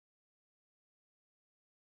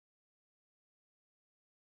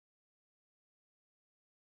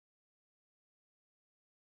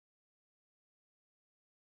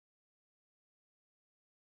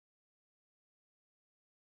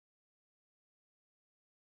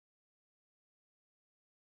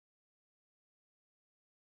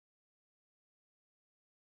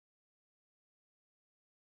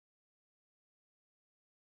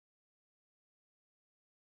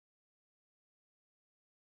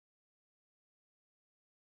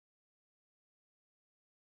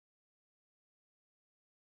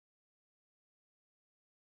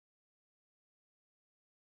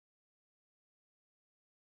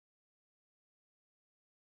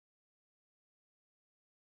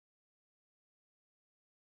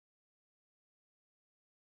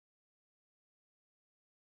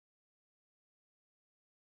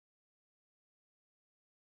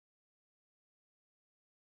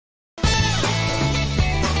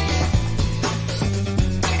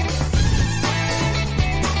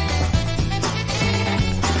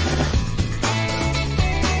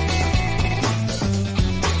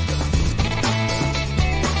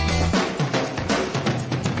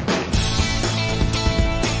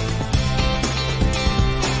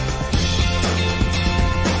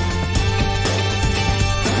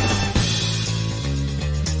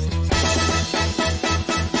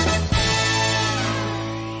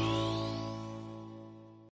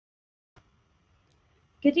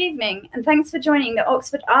Good evening, and thanks for joining the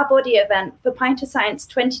Oxford Our Body event for Pint of Science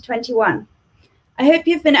 2021. I hope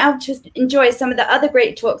you've been able to enjoy some of the other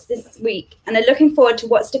great talks this week and are looking forward to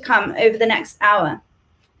what's to come over the next hour.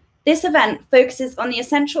 This event focuses on the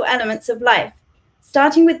essential elements of life,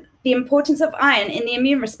 starting with the importance of iron in the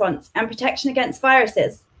immune response and protection against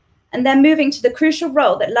viruses, and then moving to the crucial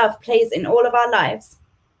role that love plays in all of our lives.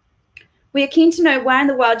 We are keen to know where in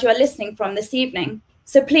the world you are listening from this evening,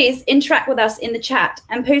 so please interact with us in the chat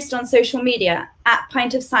and post on social media at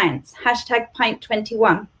Pint of Science,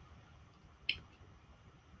 #Pint21.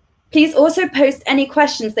 Please also post any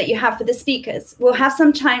questions that you have for the speakers. We'll have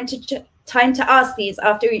some time to ask these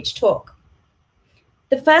after each talk.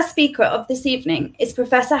 The first speaker of this evening is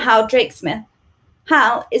Professor Hal Drakesmith.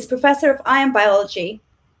 Hal is Professor of Iron Biology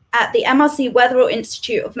at the MRC Wetherell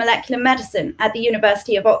Institute of Molecular Medicine at the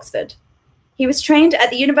University of Oxford. He was trained at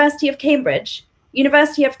the University of Cambridge,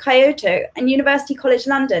 University of Kyoto, and University College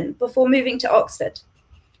London before moving to Oxford.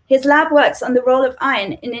 His lab works on the role of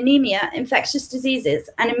iron in anemia, infectious diseases,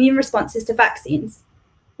 and immune responses to vaccines.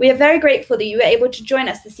 We are very grateful that you were able to join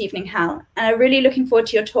us this evening, Hal, and are really looking forward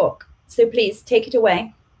to your talk. So please take it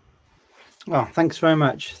away. Well, thanks very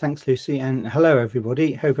much. Thanks, Lucy. And hello,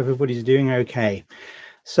 everybody. Hope everybody's doing okay.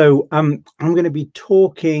 So I'm going to be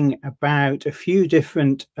talking about a few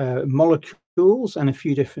different molecules and a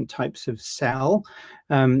few different types of cell.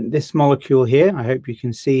 This molecule here, I hope you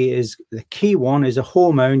can see, is the key one, is a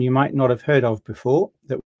hormone you might not have heard of before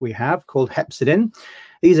that we have called hepcidin.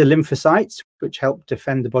 These are lymphocytes, which help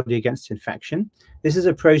defend the body against infection. This is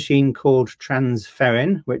a protein called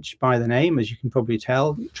transferrin, which by the name, as you can probably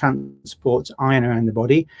tell, transports iron around the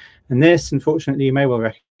body. And this, unfortunately, you may well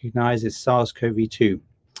recognize is SARS-CoV-2.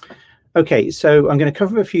 Okay, so I'm going to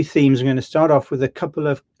cover a few themes. I'm going to start off with a couple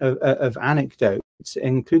of anecdotes,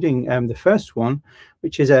 including the first one,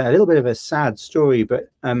 which is a little bit of a sad story, but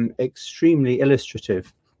extremely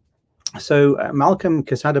illustrative. So Malcolm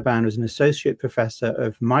Casadaban was an associate professor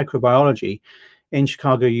of microbiology in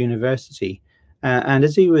Chicago University. And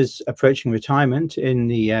as he was approaching retirement in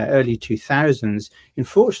the early 2000s,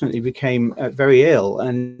 unfortunately became very ill,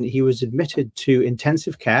 and he was admitted to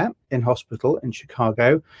intensive care in hospital in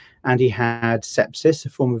Chicago, and he had sepsis, a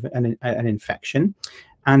form of an infection.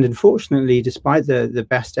 And unfortunately, despite the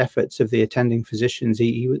best efforts of the attending physicians,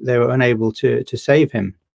 they were unable to save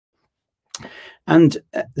him. And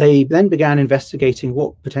they then began investigating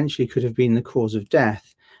what potentially could have been the cause of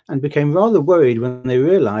death, and became rather worried when they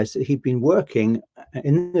realized that he'd been working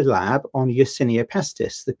in the lab on Yersinia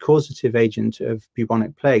pestis, the causative agent of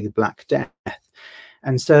bubonic plague, the Black Death.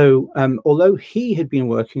 And so although he had been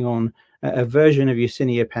working on a version of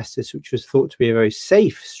Yersinia pestis which was thought to be a very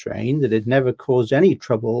safe strain that had never caused any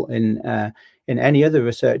trouble in any other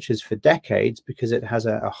researchers for decades, because it has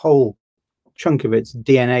a whole chunk of its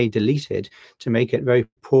DNA deleted to make it very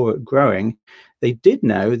poor at growing, they did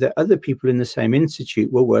know that other people in the same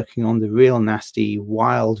institute were working on the real nasty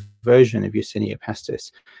wild version of Yersinia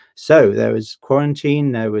pestis. So there was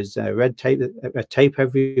quarantine, there was red tape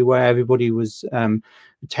everywhere, everybody was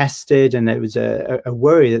tested, and there was a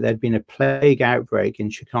worry that there'd been a plague outbreak in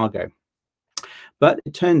Chicago. But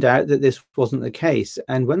it turned out that this wasn't the case.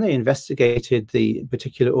 And when they investigated the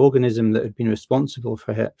particular organism that had been responsible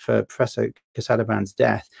for Professor Casadaban's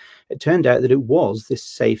death, it turned out that it was this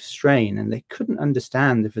safe strain. And they couldn't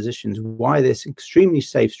understand, the physicians, why this extremely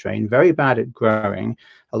safe strain, very bad at growing,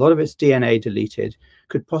 a lot of its DNA deleted,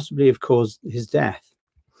 could possibly have caused his death.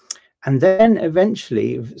 And then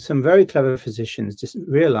eventually, some very clever physicians just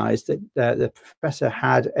realized that the professor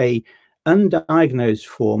had a undiagnosed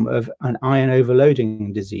form of an iron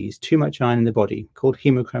overloading disease, too much iron in the body, called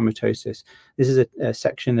hemochromatosis. This is a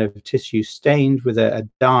section of tissue stained with a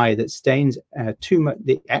dye that stains too much,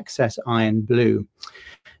 the excess iron, blue.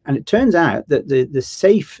 And it turns out that the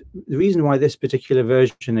reason why this particular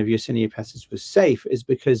version of Yersinia pestis was safe is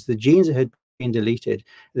because the genes that had been deleted,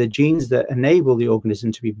 the genes that enable the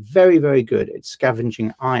organism to be very, very good at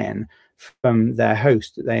scavenging iron from their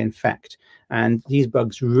host that they infect. And these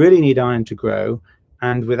bugs really need iron to grow,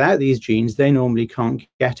 and without these genes they normally can't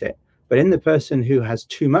get it. But in the person who has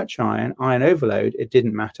too much iron overload, it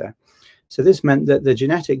didn't matter. So this meant that the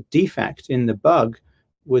genetic defect in the bug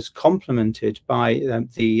was complemented by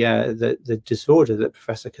the disorder that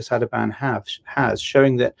Professor Casadaban has,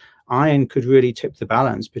 showing that iron could really tip the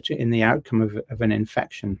balance in the outcome of an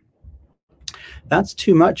infection. That's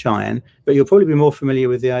too much iron, but you'll probably be more familiar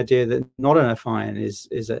with the idea that not enough iron is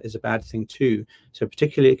a bad thing too. So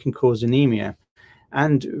particularly it can cause anemia.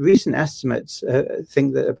 And recent estimates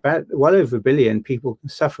think that about well over 1 billion people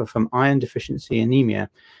suffer from iron deficiency anemia.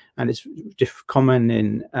 and it's common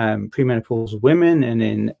in premenopausal women and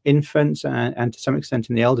in infants, and to some extent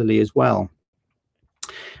in the elderly as well.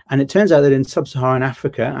 And it turns out that in sub-Saharan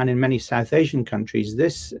Africa and in many South Asian countries,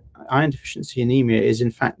 this iron deficiency anemia is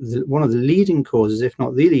in fact one of the leading causes, if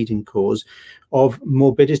not the leading cause, of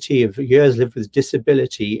morbidity, of years lived with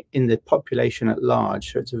disability in the population at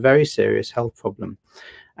large. So it's a very serious health problem.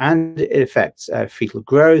 And it affects fetal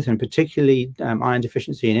growth, and particularly iron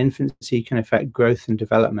deficiency in infancy can affect growth and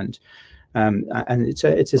development. And it's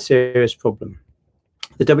a serious problem.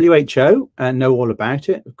 The WHO know all about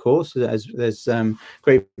it, of course. There's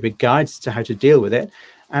great big guides to how to deal with it.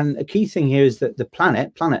 And a key thing here is that the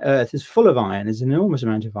planet Earth, is full of iron. There's an enormous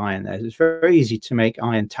amount of iron there. It's very easy to make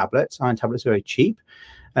iron tablets. Iron tablets are very cheap.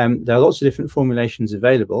 There are lots of different formulations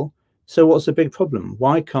available. So what's the big problem?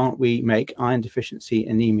 Why can't we make iron deficiency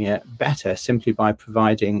anemia better simply by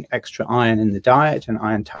providing extra iron in the diet and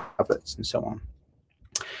iron tablets and so on?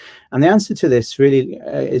 And the answer to this really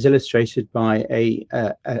is illustrated by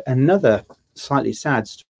another slightly sad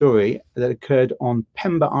story that occurred on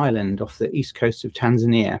Pemba Island off the east coast of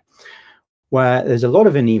Tanzania, where there's a lot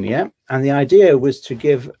of anemia, and the idea was to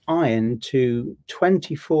give iron to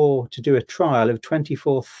do a trial of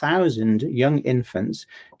 24,000 young infants,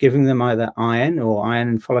 giving them either iron or iron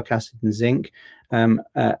and folic acid and zinc,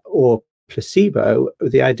 or placebo,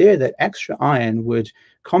 with the idea that extra iron would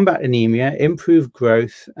combat anemia, improve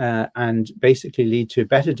growth, and basically lead to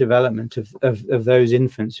better development of those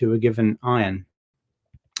infants who were given iron.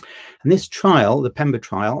 And this trial, the Pemba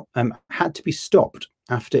trial, had to be stopped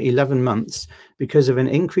after 11 months because of an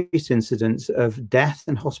increased incidence of death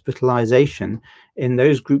and hospitalization in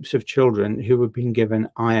those groups of children who were being given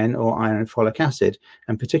iron or iron and folic acid.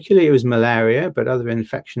 And particularly it was malaria, but other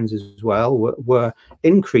infections as well were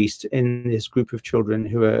increased in this group of children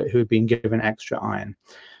who had been given extra iron.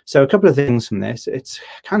 So a couple of things from this. It's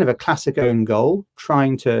kind of a classic own goal,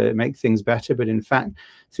 trying to make things better, but in fact,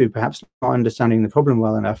 through perhaps not understanding the problem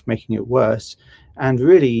well enough, making it worse, and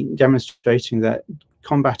really demonstrating that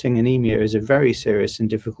combating anemia is a very serious and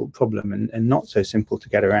difficult problem, and not so simple to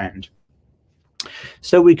get around.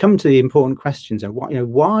 So we come to the important questions of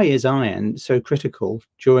why is iron so critical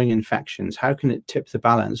during infections? How can it tip the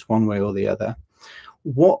balance one way or the other?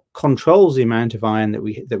 What controls the amount of iron that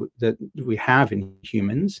we have in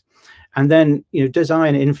humans? And then, does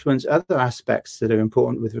iron influence other aspects that are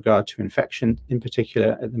important with regard to infection, in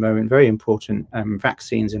particular at the moment, very important,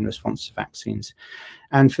 vaccines and response to vaccines?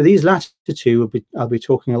 And for these latter two, I'll be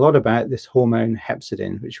talking a lot about this hormone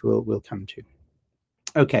hepcidin, which we'll come to.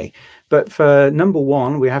 Okay, but for number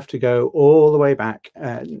one, we have to go all the way back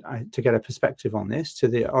to get a perspective on this, to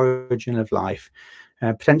the origin of life.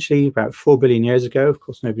 Potentially about 4 billion years ago. Of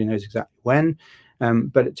course, nobody knows exactly when,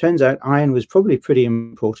 but it turns out iron was probably pretty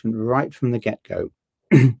important right from the get-go.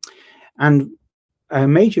 And a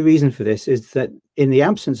major reason for this is that in the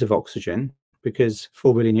absence of oxygen, because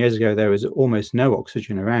 4 billion years ago there was almost no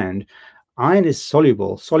oxygen around, iron is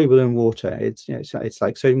soluble in water. It's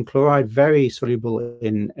like sodium chloride, very soluble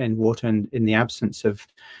in water and in the absence of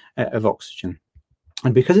oxygen.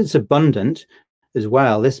 And because it's abundant as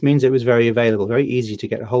well, this means it was very available, very easy to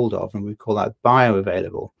get a hold of, and we call that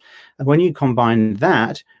bioavailable. And when you combine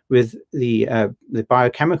that with the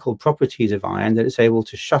biochemical properties of iron, that it's able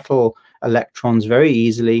to shuttle electrons very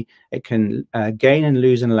easily, it can gain and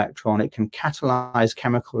lose an electron, it can catalyze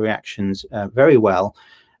chemical reactions very well,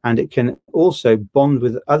 and it can also bond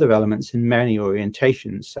with other elements in many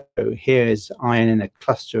orientations. So here is iron in a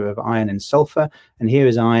cluster of iron and sulfur, and here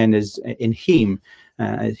is iron as in heme,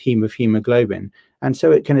 heme of hemoglobin. And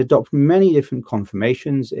so it can adopt many different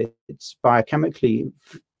conformations. It's biochemically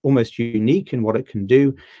almost unique in what it can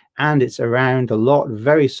do, and it's around a lot,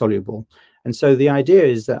 very soluble. And so the idea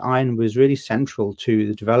is that iron was really central to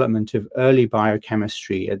the development of early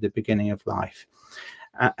biochemistry at the beginning of life.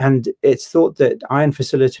 And it's thought that iron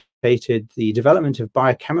facilitated the development of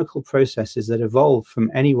biochemical processes that evolved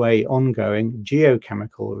from anyway ongoing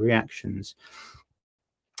geochemical reactions.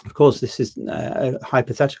 Of course, this is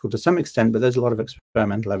hypothetical to some extent, but there's a lot of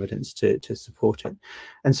experimental evidence to support it.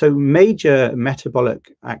 And so major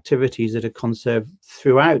metabolic activities that are conserved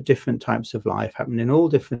throughout different types of life, happen in all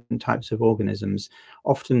different types of organisms,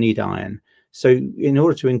 often need iron. So in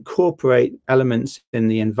order to incorporate elements in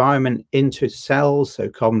the environment into cells, so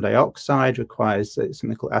carbon dioxide requires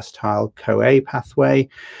something called acetyl-CoA pathway,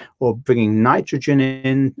 or bringing nitrogen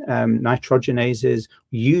in, nitrogenases,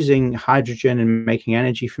 using hydrogen and making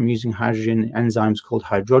energy from using hydrogen, enzymes called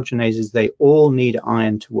hydrogenases, they all need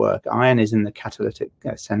iron to work. Iron is in the catalytic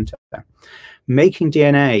center. Making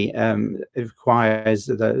DNA requires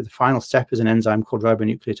the final step is an enzyme called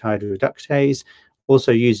ribonucleotide reductase.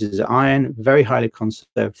 also uses iron, very highly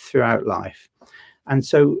conserved throughout life. And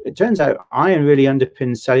so it turns out iron really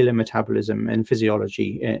underpins cellular metabolism and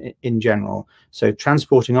physiology in general. So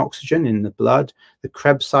transporting oxygen in the blood, the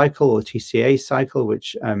Krebs cycle or TCA cycle,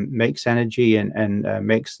 which makes energy and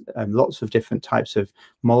makes lots of different types of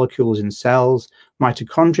molecules in cells.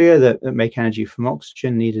 Mitochondria that make energy from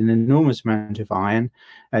oxygen need an enormous amount of iron.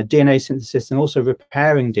 DNA synthesis and also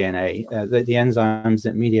repairing DNA, the enzymes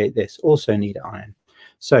that mediate this also need iron.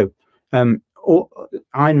 So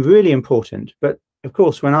iron really important, but of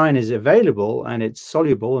course, when iron is available and it's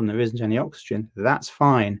soluble and there isn't any oxygen, that's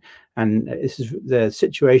fine. And this is the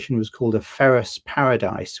situation was called a ferrous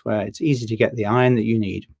paradise, where it's easy to get the iron that you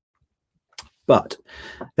need. But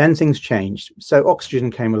then things changed. So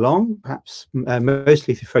oxygen came along, perhaps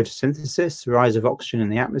mostly through photosynthesis, the rise of oxygen in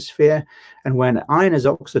the atmosphere. And when iron is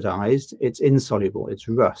oxidized, it's insoluble, it's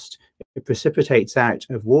rust. It precipitates out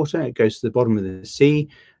of water, it goes to the bottom of the sea.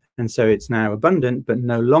 And so it's now abundant, but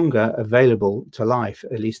no longer available to life,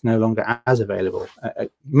 at least no longer as available,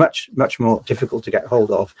 much more difficult to get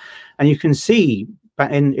hold of. And you can see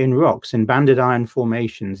in rocks, in banded iron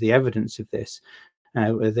formations, the evidence of this,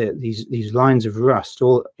 these lines of rust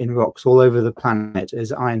all in rocks all over the planet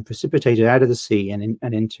as iron precipitated out of the sea and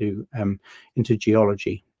into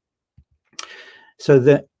geology. So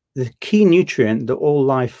the key nutrient that all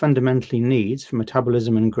life fundamentally needs for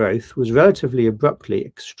metabolism and growth was relatively abruptly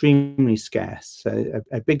extremely scarce. So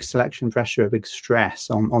a big selection pressure, a big stress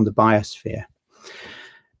on the biosphere.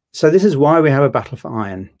 So this is why we have a battle for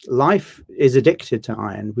iron. Life is addicted to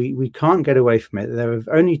iron. We can't get away from it. There are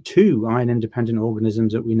only 2 iron-independent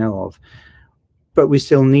organisms that we know of, but we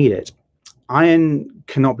still need it. Iron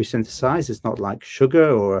cannot be synthesized. It's not like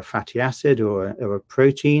sugar or a fatty acid or a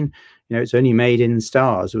protein. You know, it's only made in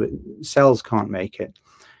stars. Cells can't make it.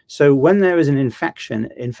 So when there is an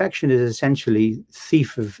infection is essentially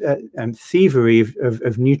thievery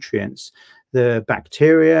of nutrients. The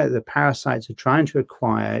bacteria, the parasites are trying to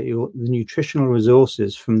acquire the nutritional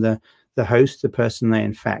resources from the host, the person they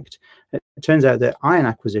infect. It turns out that iron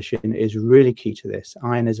acquisition is really key to this.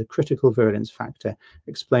 Iron is a critical virulence factor,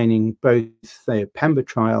 explaining both the Pemba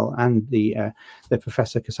trial and the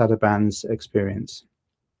Professor Quesada-Band's experience.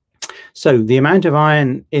 So the amount of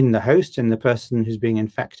iron in the host, in the person who's being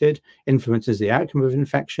infected, influences the outcome of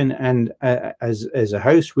infection. And as a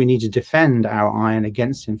host, we need to defend our iron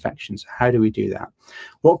against infections. How do we do that?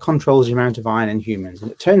 What controls the amount of iron in humans?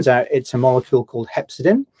 And it turns out it's a molecule called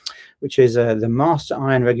hepcidin, which is the master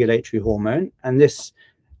iron regulatory hormone. And this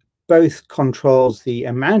both controls the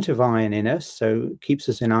amount of iron in us, so keeps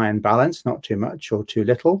us in iron balance, not too much or too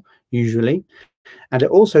little, usually. And it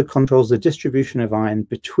also controls the distribution of iron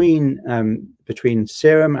between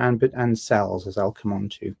serum and cells, as I'll come on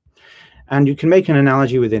to. And you can make an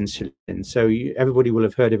analogy with insulin. So everybody will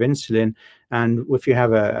have heard of insulin. And if you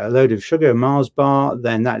have a load of sugar, a Mars bar,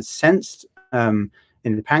 then that's sensed in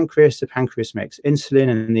the pancreas makes insulin,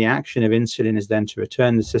 and the action of insulin is then to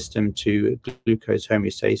return the system to glucose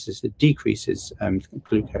homeostasis. It decreases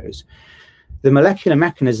glucose. The molecular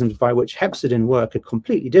mechanisms by which hepcidin work are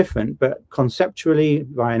completely different, but conceptually,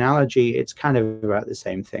 by analogy, it's kind of about the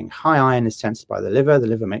same thing. High iron is sensed by the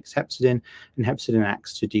liver makes hepcidin, and hepcidin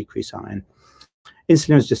acts to decrease iron.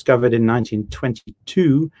 Insulin was discovered in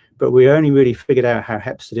 1922, but we only really figured out how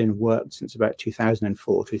hepcidin worked since about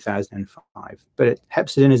 2004, 2005. But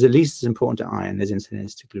hepcidin is at least as important to iron as insulin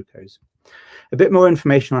is to glucose. A bit more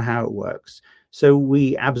information on how it works. So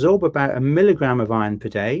we absorb about 1 milligram of iron per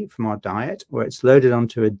day from our diet, where it's loaded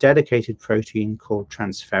onto a dedicated protein called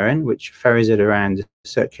transferrin, which ferries it around the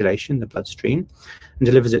circulation, the bloodstream, and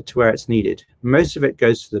delivers it to where it's needed. Most of it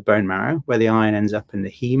goes to the bone marrow, where the iron ends up in the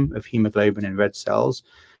heme of hemoglobin and red cells.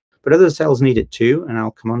 But other cells need it too, and I'll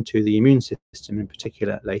come on to the immune system in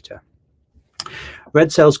particular later.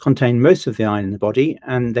 Red cells contain most of the iron in the body,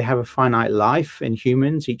 and they have a finite life. In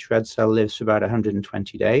humans, each red cell lives for about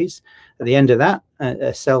 120 days. At the end of that,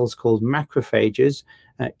 cells called macrophages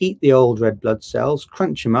eat the old red blood cells,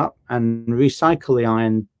 crunch them up, and recycle the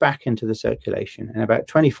iron back into the circulation. And about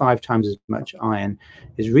 25 times as much iron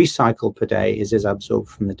is recycled per day as is absorbed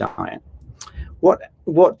from the diet. What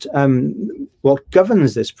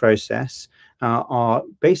governs this process are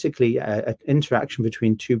basically an interaction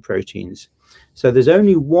between 2 proteins. So there's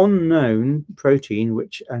only one known protein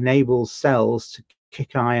which enables cells to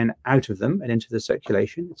kick iron out of them and into the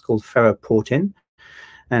circulation. It's called ferroportin.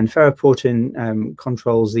 And ferroportin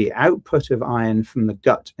controls the output of iron from the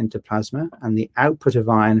gut into plasma and the output of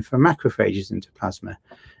iron from macrophages into plasma.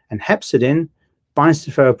 And hepcidin binds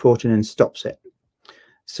to ferroportin and stops it.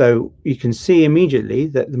 So you can see immediately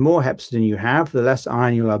that the more hepcidin you have, the less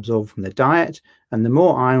iron you'll absorb from the diet, and the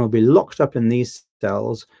more iron will be locked up in these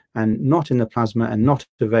cells and not in the plasma and not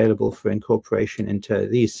available for incorporation into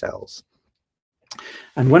these cells.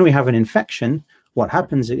 And when we have an infection, what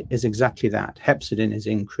happens is exactly that. Hepcidin is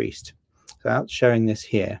increased. So that's showing this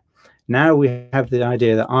here. Now we have the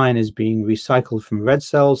idea that iron is being recycled from red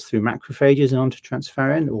cells through macrophages and onto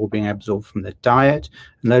transferrin, or being absorbed from the diet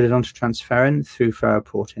and loaded onto transferrin through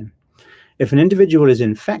ferroportin. If an individual is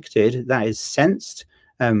infected, that is sensed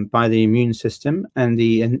by the immune system, and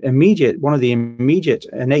one of the immediate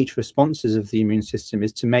innate responses of the immune system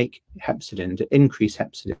is to make hepcidin, to increase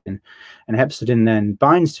hepcidin, and hepcidin then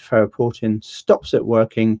binds to ferroportin, stops it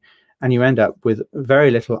working, and you end up with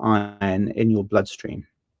very little iron in your bloodstream.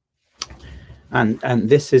 And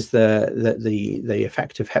this is the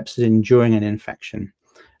effect of hepcidin during an infection,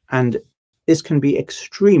 and this can be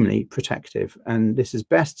extremely protective, and this is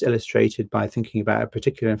best illustrated by thinking about a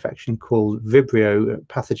particular infection called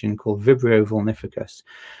pathogen called Vibrio vulnificus,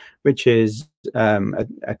 which is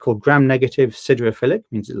called gram-negative siderophilic,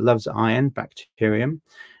 means it loves iron bacterium.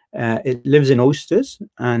 It lives in oysters,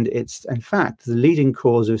 and it's in fact the leading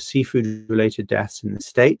cause of seafood-related deaths in the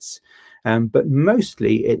States. But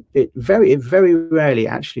mostly, it very rarely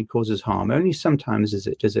actually causes harm. Only sometimes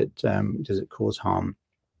does it cause harm.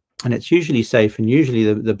 And it's usually safe, and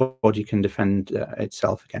usually the body can defend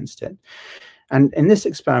itself against it. And in this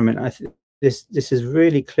experiment, this is a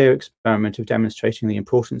really clear experiment of demonstrating the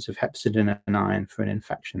importance of hepcidin and iron for an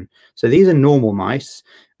infection. So these are normal mice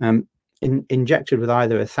injected with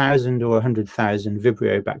either 1,000 or 100,000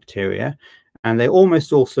 Vibrio bacteria, and they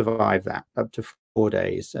almost all survive that up to 4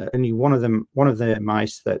 days. Only one of the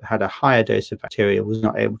mice that had a higher dose of bacteria was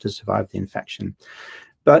not able to survive the infection.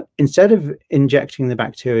 But instead of injecting the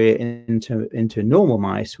bacteria into normal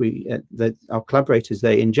mice, our collaborators,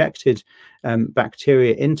 they injected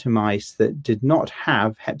bacteria into mice that did not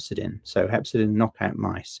have hepcidin, so hepcidin knockout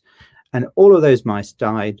mice. And all of those mice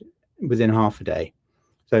died within half a day.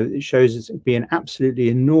 So it shows it to be an absolutely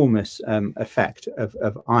enormous effect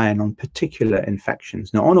of iron on particular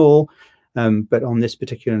infections. Not on all, but on this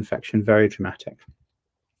particular infection, very dramatic.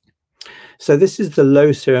 So this is the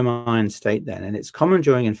low serum iron state then, and it's common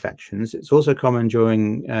during infections. It's also common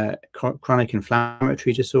during chronic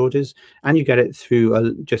inflammatory disorders, and you get it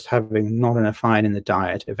through just having not enough iron in the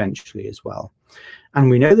diet eventually as well. And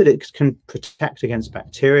we know that it can protect against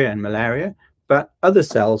bacteria and malaria, but other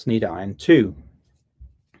cells need iron too.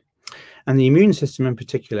 And the immune system in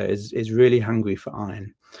particular is really hungry for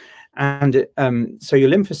iron. And so your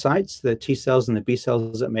lymphocytes, the T cells and the B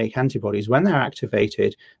cells that make antibodies, when they're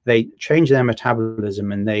activated, they change their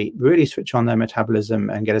metabolism, and they really switch on their metabolism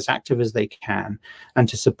and get as active as they can. And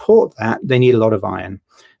to support that, they need a lot of iron.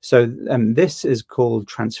 So this is called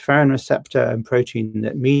transferrin receptor, and protein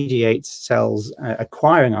that mediates cells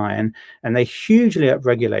acquiring iron, and they hugely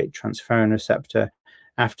upregulate transferrin receptor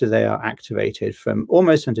after they are activated, from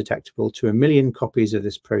almost undetectable to 1 million copies of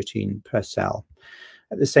this protein per cell.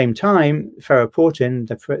 At the same time, ferroportin,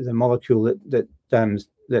 the molecule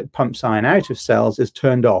that pumps iron out of cells, is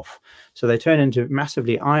turned off. So they turn into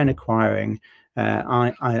massively iron-acquiring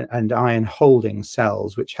and iron-holding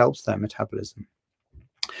cells, which helps their metabolism.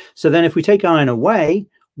 So then if we take iron away,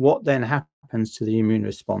 what then happens to the immune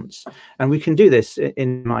response? And we can do this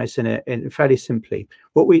in mice in fairly simply.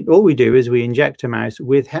 All we do is we inject a mouse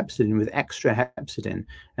with hepcidin, with extra hepcidin,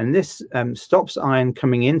 and this stops iron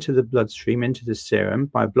coming into the bloodstream, into the serum,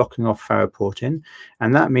 by blocking off ferroportin,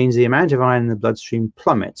 and that means the amount of iron in the bloodstream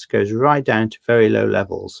plummets, goes right down to very low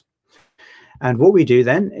levels. And what we do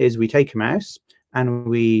then is we take a mouse and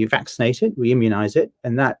we vaccinate it, we immunize it,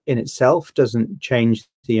 and that in itself doesn't change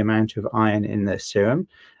the amount of iron in the serum.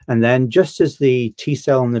 And then just as the T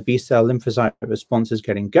cell and the B cell lymphocyte response is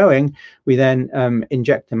getting going, we then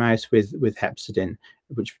inject the mouse with hepcidin,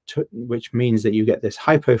 which means that you get this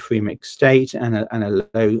hypofremic state and a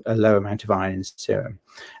low amount of iron in the serum.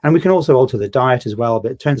 And we can also alter the diet as well,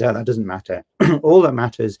 but it turns out that doesn't matter. All that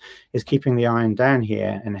matters is keeping the iron down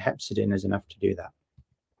here, and hepcidin is enough to do that.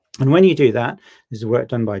 And when you do that, this is work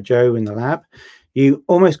done by Joe in the lab, you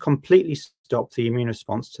almost completely stop the immune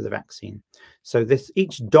response to the vaccine. So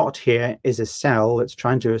each dot here is a cell that's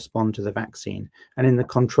trying to respond to the vaccine. And in the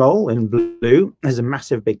control, in blue, there's a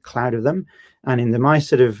massive big cloud of them. And in the mice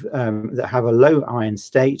that have a low iron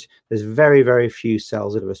state, there's very, very few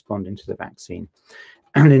cells that are responding to the vaccine.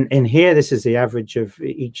 And in here, this is the average of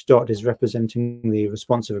each dot is representing the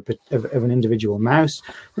response of an individual mouse.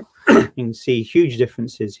 You can see huge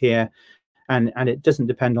differences here. And it doesn't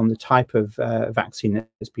depend on the type of vaccine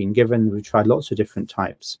that's been given. We've tried lots of different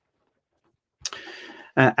types.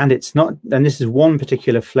 And it's not, and this is one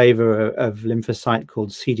particular flavor of lymphocyte called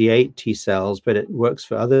CD8 T cells, but it works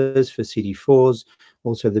for others, for CD4s,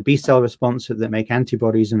 also the B cell response that make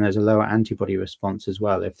antibodies, and there's a lower antibody response as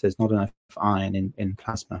well if there's not enough iron in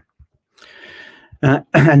plasma.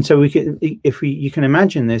 And so you can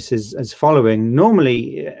imagine this as following.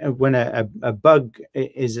 Normally, when a bug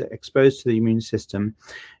is exposed to the immune system,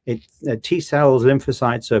 T cells,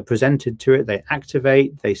 lymphocytes are presented to it, they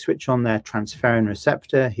activate, they switch on their transferrin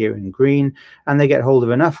receptor here in green, and they get hold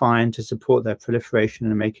of enough iron to support their proliferation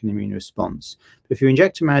and make an immune response. But if you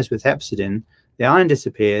inject a mouse with hepcidin, the iron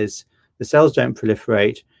disappears, the cells don't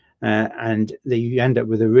proliferate, and you end up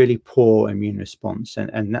with a really poor immune response,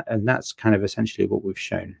 and that's kind of essentially what we've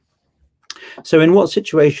shown. So in what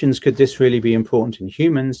situations could this really be important in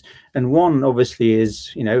humans? And one obviously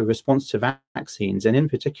is, response to vaccines, and in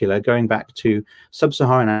particular going back to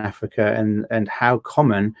sub-Saharan Africa and how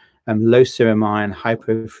common low serum iron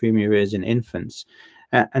hypofremia is in infants.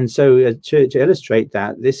 And so to illustrate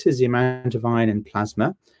that, this is the amount of iron in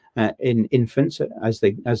plasma in infants as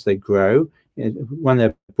they grow. When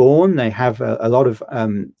they're born, they have a lot of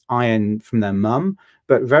iron from their mum,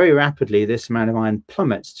 but very rapidly this amount of iron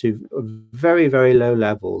plummets to very, very low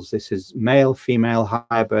levels. This is male, female,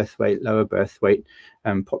 higher birth weight, lower birth weight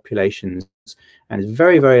populations, and it's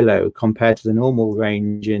very, very low compared to the normal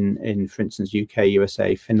range in for instance, UK,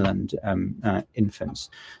 USA, Finland infants.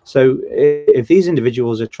 So if these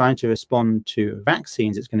individuals are trying to respond to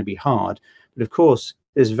vaccines, it's going to be hard. But of course,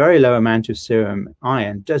 this very low amount of serum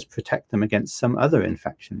iron does protect them against some other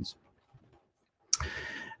infections.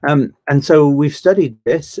 And so we've studied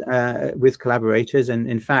this with collaborators, and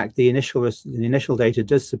in fact, the initial data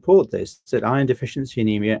does support this, that iron deficiency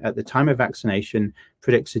anemia at the time of vaccination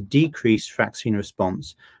predicts a decreased vaccine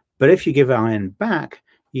response. But if you give iron back,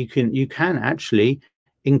 you can actually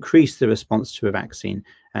increase the response to a vaccine.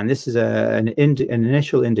 And this is an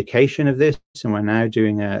initial indication of this, and we're now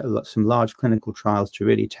doing some large clinical trials to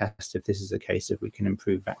really test if this is the case, if we can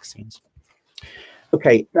improve vaccines.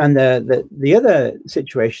 Okay, and the other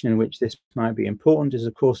situation in which this might be important is,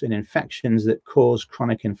 of course, in infections that cause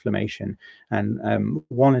chronic inflammation. And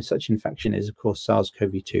one such infection is, of course,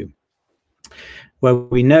 SARS-CoV-2, where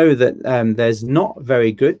we know that there's not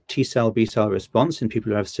very good T-cell, B-cell response in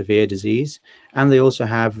people who have severe disease, and they also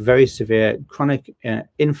have very severe chronic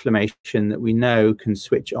inflammation that we know can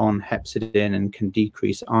switch on hepcidin and can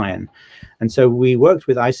decrease iron. And so we worked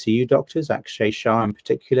with ICU doctors, Akshay Shah in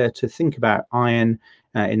particular, to think about iron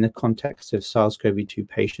in the context of SARS-CoV-2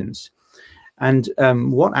 patients. And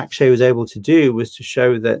what Akshay was able to do was to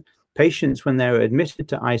show that patients, when they were admitted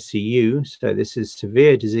to ICU, so this is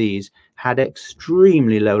severe disease, had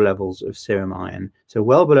extremely low levels of serum iron, so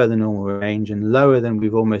well below the normal range and lower than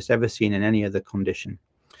we've almost ever seen in any other condition.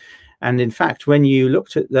 And in fact, when you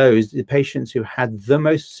looked at those, the patients who had the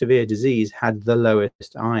most severe disease had the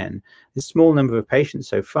lowest iron. It's a small number of patients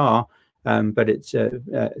so far, but it's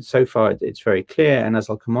so far it's very clear, and as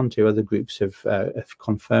I'll come on to, other groups have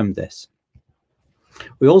confirmed this.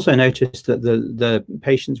 We also noticed that the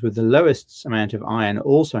patients with the lowest amount of iron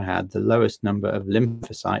also had the lowest number of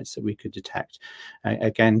lymphocytes that we could detect,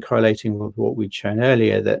 again correlating with what we'd shown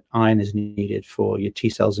earlier, that iron is needed for your T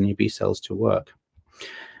cells and your B cells to work.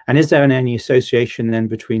 And is there any association then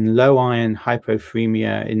between low iron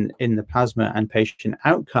hypofremia in the plasma and patient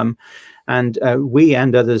outcome? And we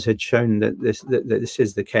and others had shown that this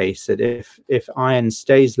is the case, that if iron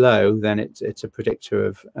stays low, then it's a predictor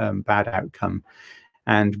of bad outcome.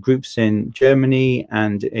 And groups in Germany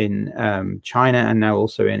and in China and now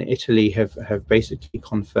also in Italy have basically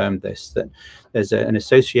confirmed this, that there's an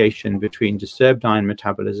association between disturbed iron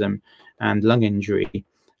metabolism and lung injury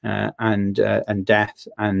and death,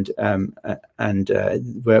 and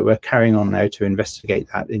we're carrying on now to investigate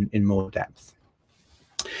that in more depth.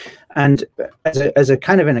 And as a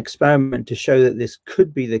kind of an experiment to show that this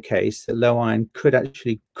could be the case, that low iron could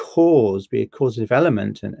actually be a causative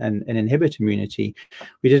element and inhibit immunity,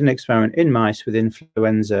 we did an experiment in mice with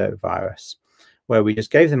influenza virus, where we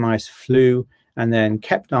just gave the mice flu and then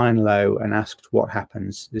kept iron low and asked what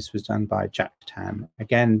happens. This was done by Jack Tan,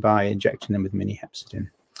 again by injecting them with mini hepcidin.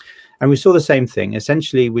 And we saw the same thing.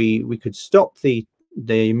 Essentially, we could stop the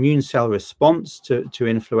immune cell response to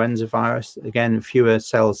influenza virus. Again, fewer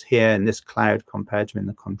cells here in this cloud compared to in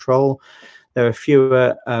the control. There are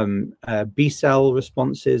fewer B cell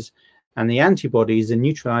responses, and the antibodies, the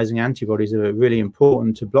neutralizing antibodies, that are really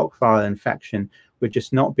important to block viral infection, were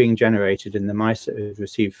just not being generated in the mice that had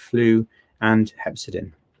received flu and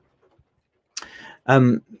hepcidin.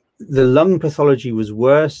 The lung pathology was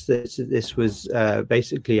worse. This was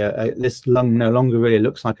basically this lung no longer really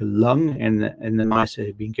looks like a lung in the mice that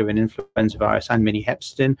had been given influenza virus and mini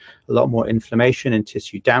hepcidin. A lot more inflammation and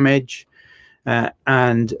tissue damage,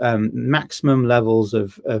 and maximum levels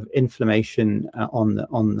of inflammation in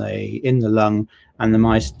the lung. And the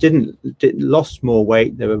mice lost more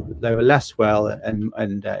weight. They were less well, and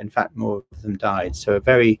in fact more of them died. So a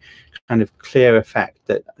very kind of clear effect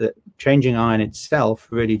that changing iron itself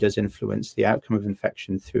really does influence the outcome of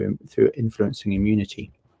infection through influencing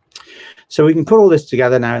immunity. So we can put all this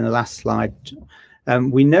together now in the last slide.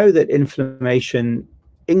 We know that inflammation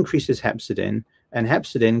increases hepcidin, and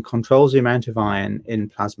hepcidin controls the amount of iron in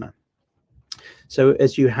plasma. So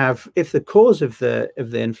as you have, if the cause of the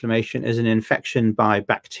inflammation is an infection by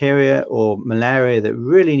bacteria or malaria that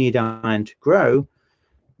really need iron to grow,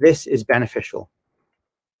 this is beneficial.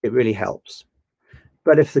 It really helps.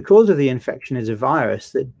 But if the cause of the infection is a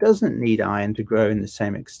virus that doesn't need iron to grow in the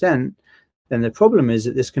same extent, then the problem is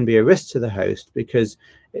that this can be a risk to the host, because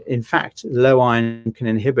in fact low iron can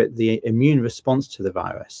inhibit the immune response to the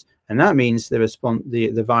virus, and that means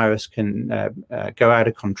the virus can go out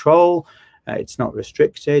of control. It's not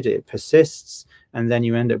restricted, it persists, and then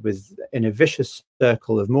you end up in a vicious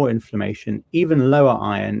circle of more inflammation, even lower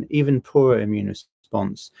iron, even poorer immune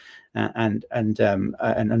response, and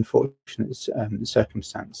an unfortunate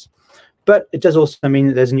circumstance. But it does also mean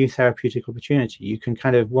that there's a new therapeutic opportunity.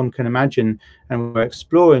 One can imagine, and we're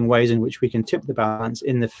exploring ways in which we can tip the balance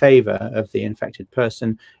in the favor of the infected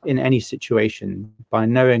person in any situation by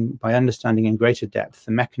understanding in greater depth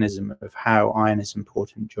the mechanism of how iron is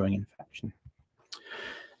important during infection.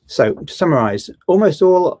 So to summarize, almost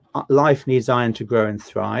all life needs iron to grow and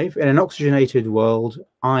thrive. In an oxygenated world,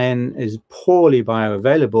 iron is poorly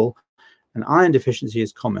bioavailable, and iron deficiency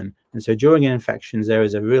is common. And so during infections, there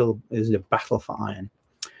is a battle for iron.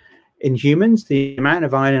 In humans, the amount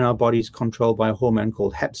of iron in our body is controlled by a hormone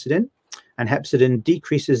called hepcidin, and hepcidin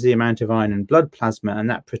decreases the amount of iron in blood plasma, and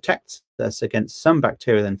that protects us against some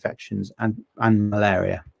bacterial infections and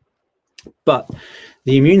malaria. But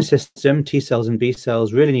the immune system, T cells and B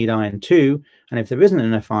cells, really need iron too, and if there isn't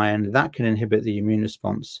enough iron, that can inhibit the immune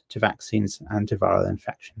response to vaccines and to viral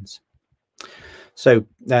infections. So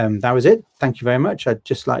that was it. Thank you very much. I'd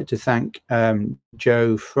just like to thank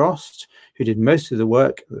Joe Frost, who did most of the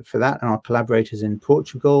work for that, and our collaborators in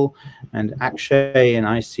Portugal, and Akshay and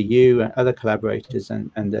ICU, and other collaborators,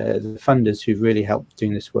 and the funders who've really helped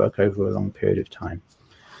doing this work over a long period of time.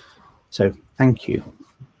 So thank you.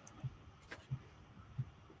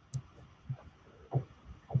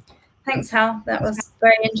 Thanks, Hal. That was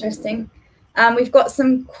very interesting. We've got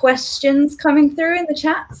some questions coming through in the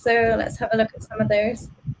chat, so let's have a look at some of those.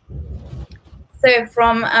 So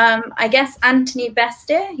from, I guess, Anthony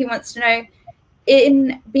Bestier, he wants to know,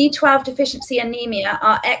 in B12 deficiency anemia,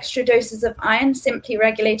 are extra doses of iron simply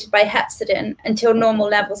regulated by hepcidin until normal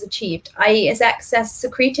levels achieved, i.e. is excess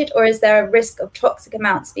secreted, or is there a risk of toxic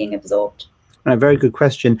amounts being absorbed? A very good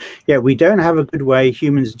question. Yeah, we don't have a good way,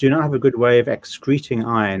 humans do not have a good way of excreting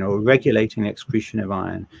iron or regulating the excretion of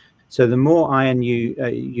iron. So the more iron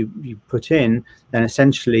you put in, then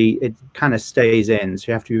essentially it kind of stays in. So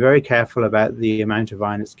you have to be very careful about the amount of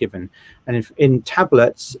iron that's given. And if in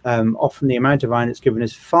tablets, often the amount of iron that's given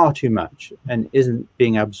is far too much and isn't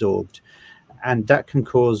being absorbed. And that can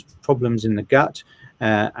cause problems in the gut.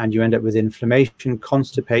 And you end up with inflammation,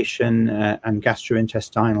 constipation, and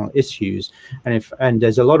gastrointestinal issues. And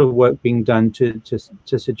there's a lot of work being done to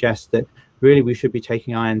suggest that really we should be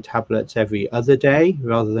taking iron tablets every other day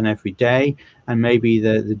rather than every day, and maybe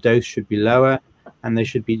the dose should be lower, and they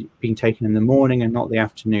should be being taken in the morning and not the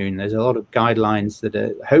afternoon. There's a lot of guidelines that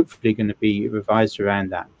are hopefully going to be revised around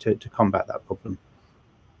that to combat that problem.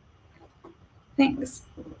 Thanks.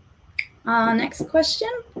 Our next question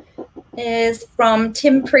is from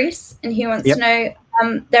Tim Priest, and he wants to know,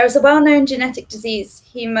 there is a well-known genetic disease,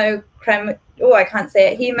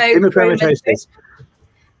 hemochromatosis.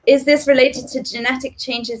 Is this related to genetic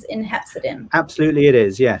changes in hepcidin? Absolutely it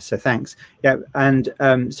is, yes. So thanks. Yeah, and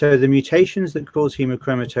so the mutations that cause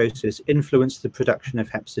hemochromatosis influence the production of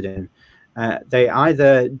hepcidin. They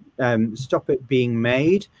either stop it being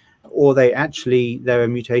made, or there are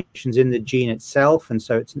mutations in the gene itself, and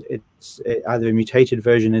so it's either a mutated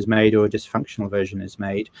version is made or a dysfunctional version is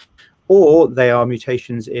made, or they are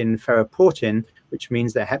mutations in ferroportin, which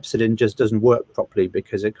means that hepcidin just doesn't work properly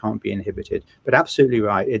because it can't be inhibited. But absolutely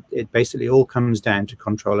right, it basically all comes down to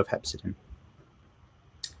control of hepcidin.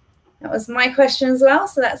 That was my question as well,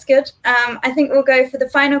 so that's good. I think we'll go for the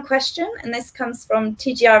final question, and this comes from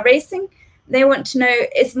TGR Racing. They want to know,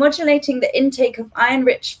 is modulating the intake of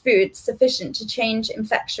iron-rich foods sufficient to change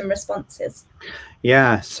infection responses?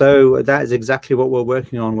 Yeah, so that is exactly what we're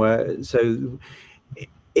working on. So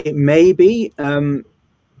it may be.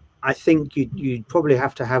 I think you'd probably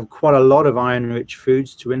have to have quite a lot of iron-rich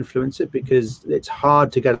foods to influence it, because it's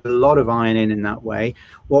hard to get a lot of iron in that way.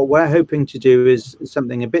 What we're hoping to do is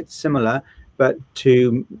something a bit similar, but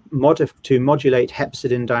to modulate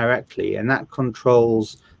hepcidin directly, and that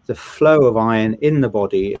controls the flow of iron in the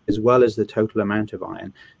body as well as the total amount of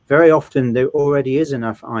iron. Very often there already is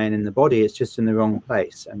enough iron in the body, it's just in the wrong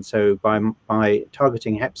place. And so by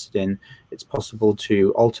targeting hepcidin, it's possible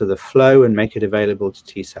to alter the flow and make it available to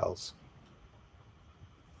T cells.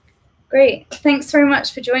 Great. Thanks very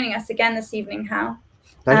much for joining us again this evening, Hal.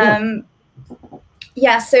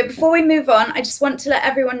 Yeah, so before we move on, I just want to let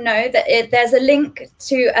everyone know that there's a link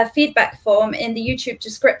to a feedback form in the YouTube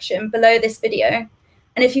description below this video.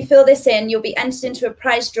 And if you fill this in, you'll be entered into a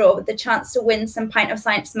prize draw with the chance to win some Pint of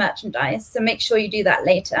Science merchandise. So make sure you do that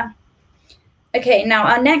later. Okay, now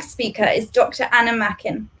our next speaker is Dr. Anna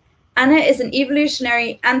Machin. Anna is an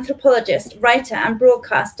evolutionary anthropologist, writer, and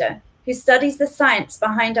broadcaster who studies the science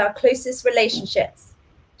behind our closest relationships.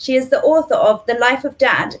 She is the author of The Life of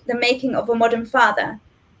Dad, The Making of a Modern Father,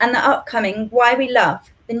 and the upcoming Why We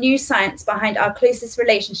Love, the new science behind our closest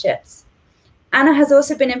relationships. Anna has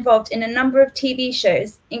also been involved in a number of TV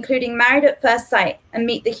shows, including Married at First Sight and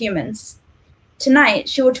Meet the Humans. Tonight,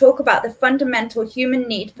 she will talk about the fundamental human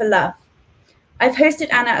need for love. I've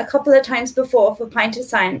hosted Anna a couple of times before for Pint of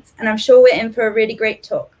Science, and I'm sure we're in for a really great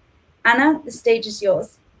talk. Anna, the stage is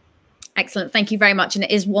yours. Excellent. Thank you very much. And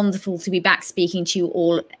it is wonderful to be back speaking to you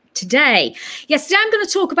all today. Yes, today I'm going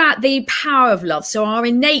to talk about the power of love. So our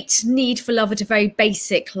innate need for love at a very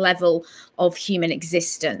basic level of human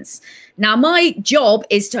existence. Now, my job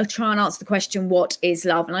is to try and answer the question, what is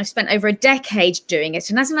love? And I've spent over a decade doing it.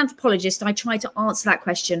 And as an anthropologist, I try to answer that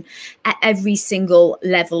question at every single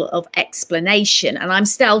level of explanation. And I'm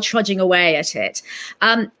still trudging away at it.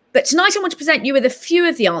 But tonight I want to present you with a few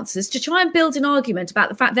of the answers to try and build an argument about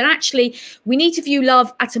the fact that actually we need to view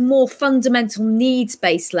love at a more fundamental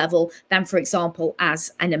needs-based level than, for example,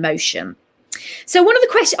 as an emotion. So one of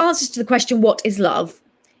the answers to the question, what is love,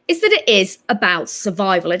 is that it is about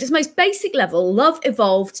survival. At its most basic level, love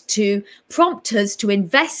evolved to prompt us to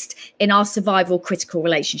invest in our survival critical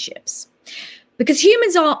relationships. Because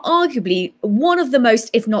humans are arguably one of the most,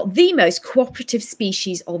 if not the most, cooperative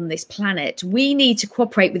species on this planet. We need to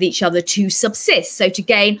cooperate with each other to subsist, so to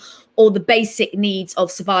gain all the basic needs of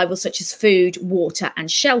survival, such as food, water, and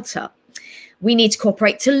shelter. We need to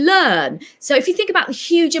cooperate to learn. So if you think about the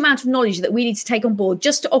huge amount of knowledge that we need to take on board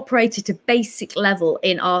just to operate at a basic level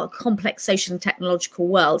in our complex social and technological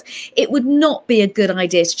world, it would not be a good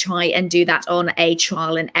idea to try and do that on a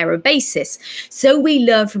trial and error basis. So we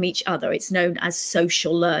learn from each other. It's known as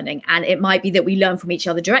social learning. And it might be that we learn from each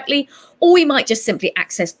other directly, or we might just simply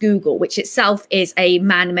access Google, which itself is a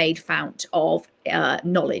man-made fount of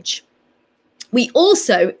knowledge. We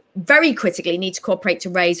also very critically need to cooperate to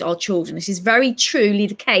raise our children. It is very truly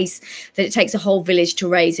the case that it takes a whole village to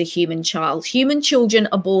raise a human child. Human children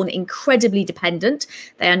are born incredibly dependent.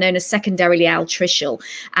 They are known as secondarily altricial,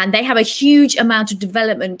 and they have a huge amount of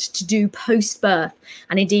development to do post-birth.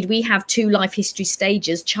 And indeed, we have 2 life history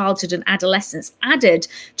stages, childhood and adolescence, added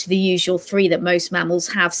to the usual 3 that most mammals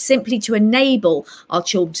have, simply to enable our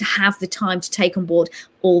children to have the time to take on board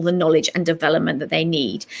all the knowledge and development that they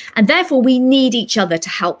need. And therefore, we need each other to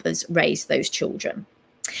help us raise those children.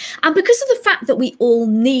 And because of the fact that we all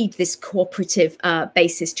need this cooperative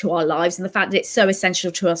basis to our lives, and the fact that it's so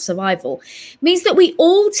essential to our survival, means that we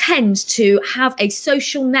all tend to have a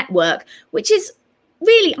social network which is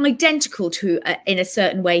really identical to, in a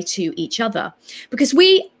certain way, to each other.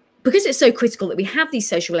 Because it's so critical that we have these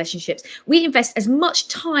social relationships, we invest as much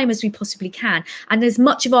time as we possibly can and as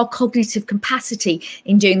much of our cognitive capacity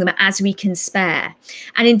in doing them as we can spare.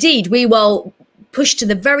 And indeed, we will push to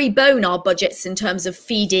the very bone our budgets in terms of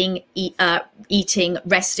feeding, eating,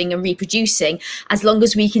 resting and reproducing, as long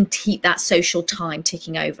as we can keep that social time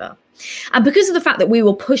ticking over. And because of the fact that we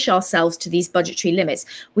will push ourselves to these budgetary limits,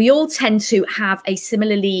 we all tend to have a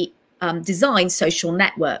similarly designed social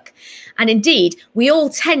network. And indeed, we all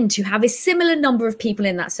tend to have a similar number of people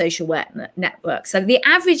in that social network. So the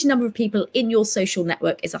average number of people in your social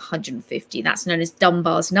network is 150. That's known as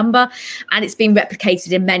Dunbar's number, and it's been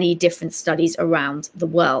replicated in many different studies around the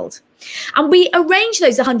world. And we arrange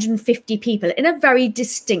those 150 people in a very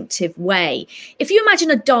distinctive way. If you imagine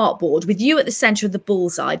a dartboard with you at the center of the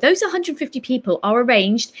bullseye, those 150 people are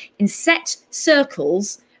arranged in set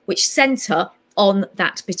circles which center on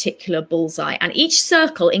that particular bullseye. And each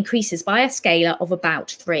circle increases by a scalar of about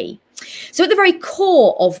 3. So at the very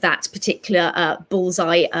core of that particular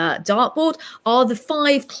bullseye dartboard are the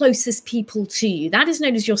 5 closest people to you. That is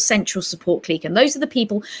known as your central support clique. And those are the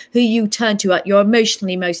people who you turn to at your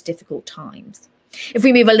emotionally most difficult times. If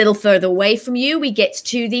we move a little further away from you, we get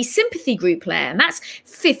to the sympathy group layer, and that's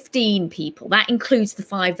 15 people. That includes the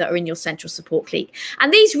 5 that are in your central support clique.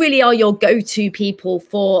 And these really are your go-to people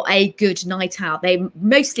for a good night out. They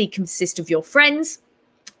mostly consist of your friends.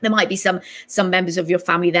 There might be some members of your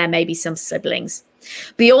family there, maybe some siblings.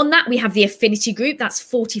 Beyond that, we have the affinity group. That's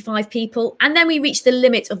 45 people. And then we reach the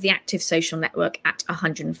limit of the active social network at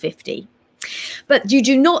 150. But you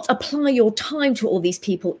do not apply your time to all these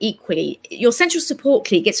people equally. Your central support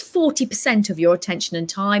clique gets 40% of your attention and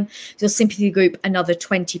time. Your sympathy group, another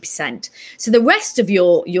 20%. So the rest of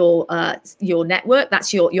your network,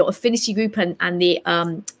 that's your affinity group and the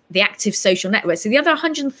active social network. So the other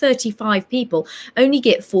 135 people only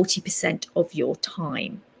get 40% of your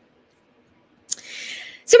time.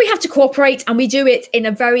 So we have to cooperate, and we do it in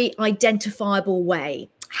a very identifiable way.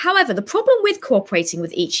 However, the problem with cooperating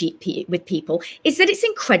with people is that it's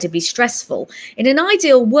incredibly stressful. In an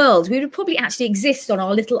ideal world, we would probably actually exist on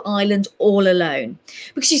our little island all alone.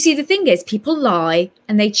 Because you see, the thing is, people lie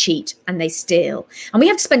and they cheat and they steal. And we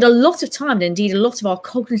have to spend a lot of time, and indeed a lot of our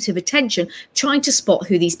cognitive attention, trying to spot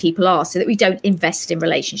who these people are so that we don't invest in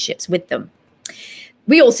relationships with them.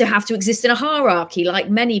 We also have to exist in a hierarchy like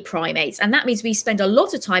many primates. And that means we spend a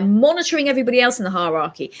lot of time monitoring everybody else in the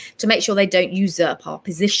hierarchy to make sure they don't usurp our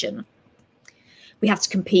position. We have to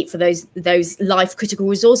compete for those life critical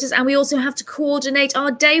resources. And we also have to coordinate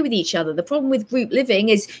our day with each other. The problem with group living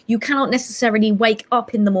is you cannot necessarily wake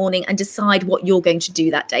up in the morning and decide what you're going to do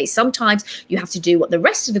that day. Sometimes you have to do what the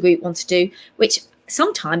rest of the group want to do, which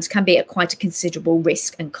sometimes can be at quite a considerable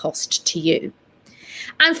risk and cost to you.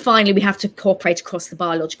 And finally, we have to cooperate across the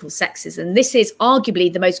biological sexes. And this is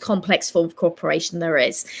arguably the most complex form of cooperation there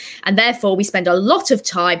is. And therefore, we spend a lot of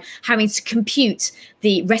time having to compute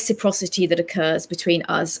the reciprocity that occurs between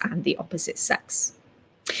us and the opposite sex.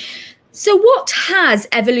 So what has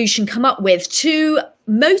evolution come up with to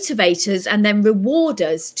motivate us and then reward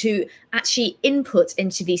us to actually input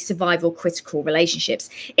into these survival critical relationships?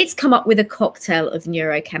 It's come up with a cocktail of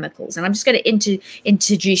neurochemicals, and I'm just going to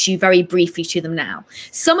introduce you very briefly to them now.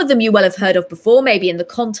 Some of them you will have heard of before, maybe in the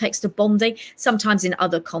context of bonding, sometimes in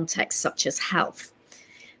other contexts such as health.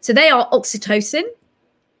 So they are oxytocin,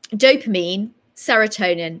 dopamine,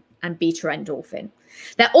 serotonin, and beta endorphin.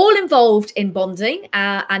 They're all involved in bonding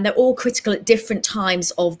and they're all critical at different times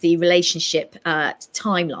of the relationship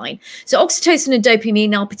timeline. So oxytocin and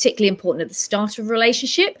dopamine are particularly important at the start of a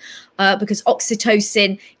relationship because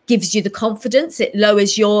oxytocin gives you the confidence. It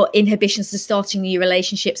lowers your inhibitions to starting new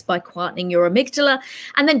relationships by quietening your amygdala.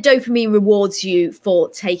 And then dopamine rewards you for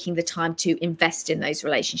taking the time to invest in those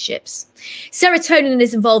relationships. Serotonin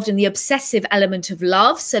is involved in the obsessive element of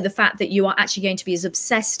love. So the fact that you are actually going to be as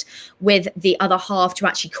obsessed with the other half to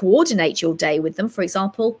actually coordinate your day with them, for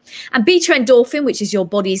example. And beta endorphin, which is your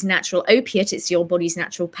body's natural opiate, it's your body's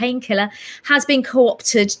natural painkiller, has been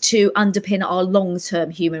co-opted to underpin our long-term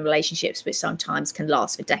human relationships, which sometimes can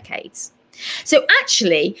last for decades. So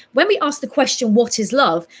actually, when we ask the question, what is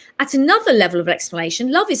love? At another level of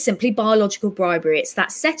explanation, love is simply biological bribery. It's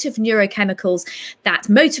that set of neurochemicals that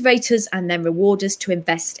motivate us and then reward us to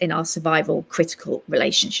invest in our survival critical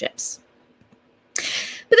relationships.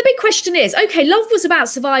 But the big question is, okay, love was about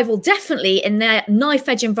survival, definitely in the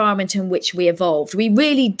knife-edge environment in which we evolved. We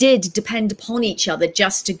really did depend upon each other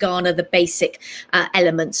just to garner the basic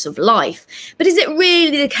elements of life. But is it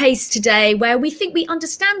really the case today where we think we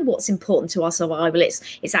understand what's important to our survival? It's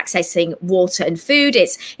accessing water and food,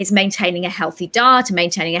 it's maintaining a healthy diet and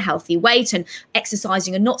maintaining a healthy weight and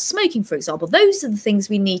exercising and not smoking, for example. Those are the things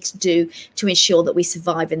we need to do to ensure that we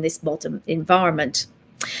survive in this modern environment.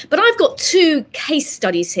 But I've got 2 case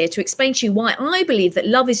studies here to explain to you why I believe that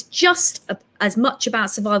love is just as much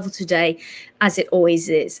about survival today as it always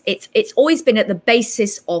is. It's always been at the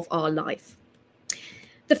basis of our life.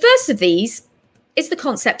 The first of these is the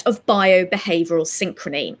concept of biobehavioral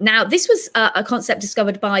synchrony. Now, this was a concept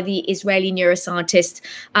discovered by the Israeli neuroscientist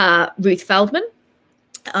Ruth Feldman.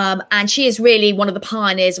 And she is really one of the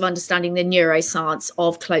pioneers of understanding the neuroscience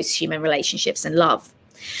of close human relationships and love.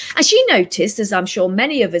 And she noticed, as I'm sure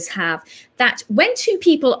many of us have, that when 2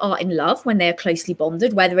 people are in love, when they're closely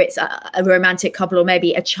bonded, whether it's a romantic couple or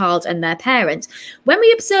maybe a child and their parent, when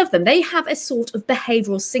we observe them, they have a sort of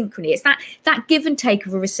behavioral synchrony. It's that give and take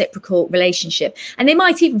of a reciprocal relationship. And they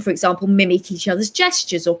might even, for example, mimic each other's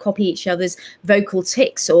gestures or copy each other's vocal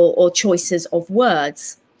tics or choices of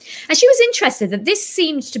words. And she was interested that this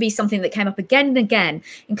seemed to be something that came up again and again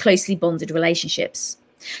in closely bonded relationships.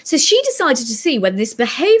 So she decided to see whether this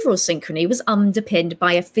behavioral synchrony was underpinned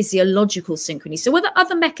by a physiological synchrony. So were there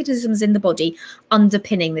other mechanisms in the body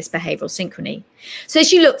underpinning this behavioral synchrony? So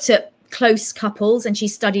she looked at close couples and she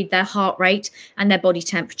studied their heart rate and their body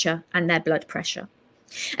temperature and their blood pressure.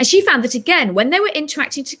 And she found that, again, when they were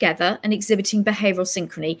interacting together and exhibiting behavioral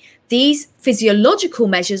synchrony, these physiological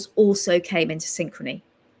measures also came into synchrony.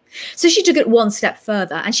 So she took it one step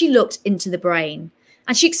further and she looked into the brain.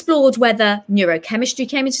 And she explored whether neurochemistry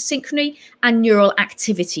came into synchrony and neural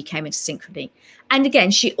activity came into synchrony. And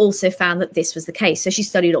again, she also found that this was the case. So she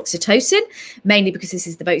studied oxytocin, mainly because this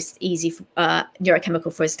is the most easy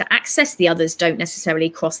neurochemical for us to access. The others don't necessarily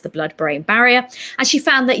cross the blood-brain barrier. And she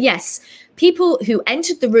found that, yes, people who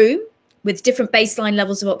entered the room with different baseline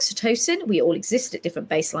levels of oxytocin, we all exist at different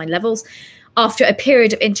baseline levels, after a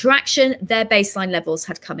period of interaction, their baseline levels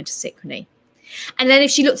had come into synchrony. And then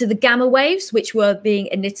if she looked at the gamma waves, which were being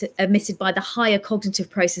emitted by the higher cognitive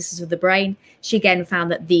processes of the brain, she again found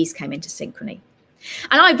that these came into synchrony.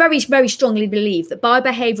 And I very, very strongly believe that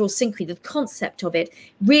biobehavioral synchrony, the concept of it,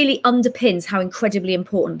 really underpins how incredibly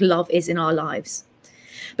important love is in our lives.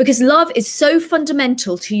 Because love is so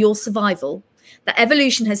fundamental to your survival that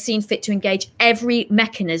evolution has seen fit to engage every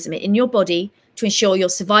mechanism in your body to ensure your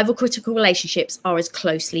survival critical relationships are as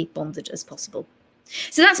closely bonded as possible.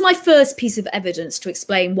 So that's my first piece of evidence to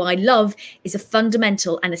explain why love is a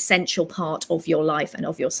fundamental and essential part of your life and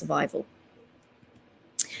of your survival.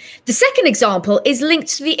 The second example is linked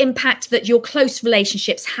to the impact that your close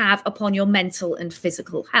relationships have upon your mental and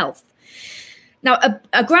physical health. Now,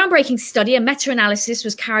 a groundbreaking study, a meta-analysis,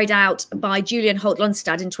 was carried out by Julian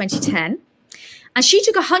Holt-Lunstad in 2010. And she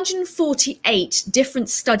took 148 different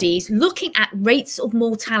studies looking at rates of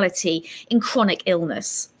mortality in chronic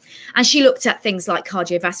illness. And she looked at things like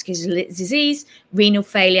cardiovascular disease, renal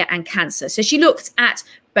failure, and cancer. So she looked at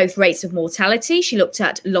both rates of mortality, she looked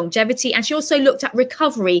at longevity, and she also looked at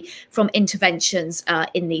recovery from interventions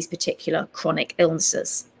in these particular chronic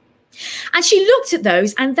illnesses. And she looked at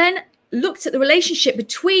those and then looked at the relationship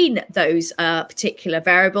between those particular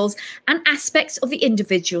variables and aspects of the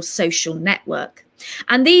individual social network.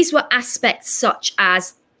 And these were aspects such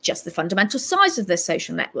as just the fundamental size of their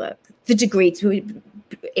social network, the degree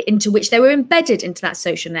into which they were embedded into that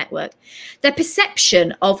social network, their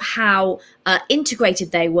perception of how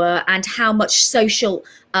integrated they were and how much social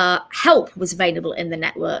help was available in the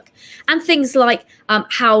network, and things like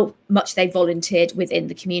how much they volunteered within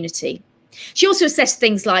the community. She also assessed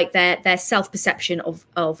things like their self-perception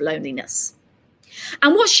of loneliness.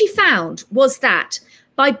 And what she found was that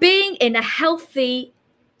by being in a healthy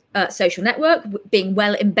social network, being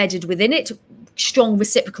well embedded within it, strong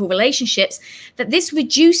reciprocal relationships, that this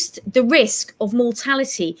reduced the risk of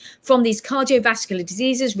mortality from these cardiovascular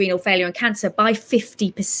diseases, renal failure and cancer by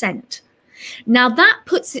 50%. Now that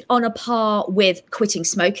puts it on a par with quitting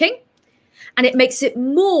smoking, and it makes it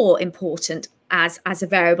more important as a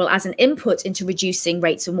variable, as an input into reducing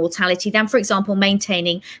rates of mortality than, for example,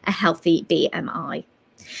 maintaining a healthy BMI.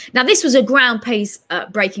 Now, this was a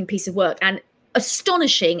ground-breaking piece of work and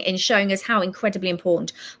astonishing in showing us how incredibly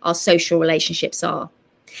important our social relationships are.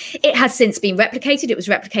 It has since been replicated. It was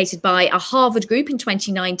replicated by a Harvard group in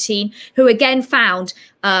 2019, who again found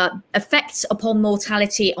effects upon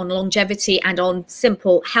mortality, on longevity, and on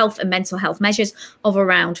simple health and mental health measures of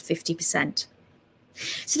around 50%.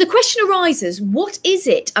 So the question arises, what is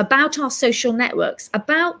it about our social networks,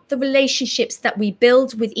 about the relationships that we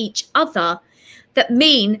build with each other, that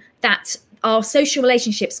mean that our social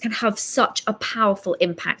relationships can have such a powerful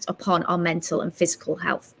impact upon our mental and physical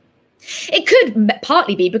health? It could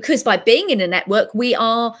partly be because by being in a network, we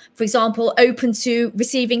are, for example, open to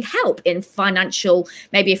receiving help in financial,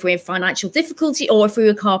 maybe if we're in financial difficulty, or if we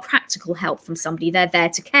require practical help from somebody, they're there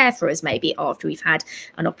to care for us maybe after we've had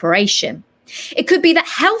an operation. It could be that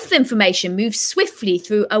health information moves swiftly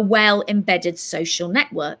through a well-embedded social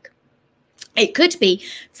network. It could be,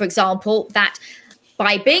 for example, that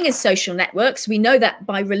by being in social networks, we know that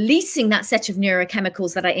by releasing that set of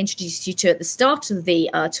neurochemicals that I introduced you to at the start of the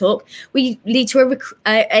talk, we lead to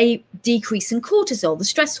a decrease in cortisol, the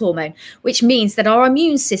stress hormone, which means that our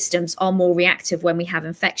immune systems are more reactive when we have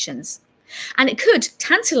infections. And it could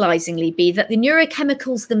tantalizingly be that the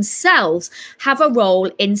neurochemicals themselves have a role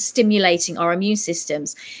in stimulating our immune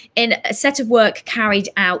systems. In a set of work carried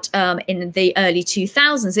out in the early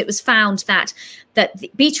 2000s, it was found that the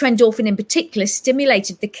beta endorphin in particular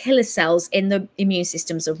stimulated the killer cells in the immune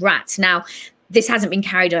systems of rats. Now, This hasn't been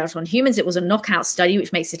carried out on humans. It was a knockout study,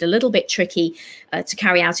 which makes it a little bit tricky to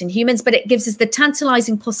carry out in humans, but it gives us the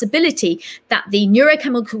tantalizing possibility that the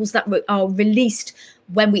neurochemicals that are released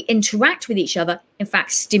when we interact with each other, in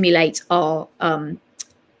fact, stimulate our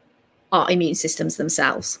immune systems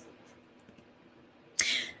themselves.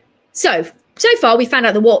 So far we found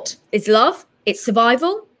out that what is love, it's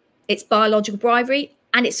survival, it's biological bribery,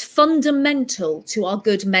 and it's fundamental to our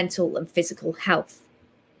good mental and physical health.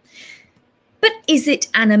 But is it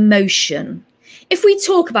an emotion? If we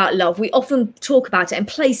talk about love, we often talk about it and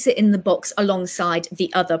place it in the box alongside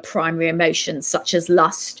the other primary emotions, such as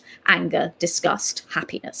lust, anger, disgust,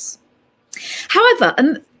 happiness. However,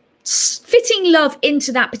 fitting love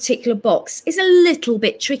into that particular box is a little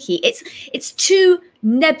bit tricky. It's too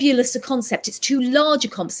nebulous a concept. It's too large a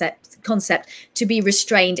concept to be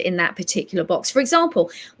restrained in that particular box. For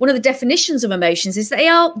example, one of the definitions of emotions is they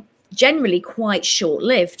are generally quite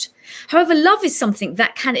short-lived. However, love is something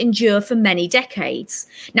that can endure for many decades.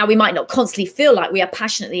 Now, we might not constantly feel like we are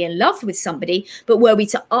passionately in love with somebody, but were we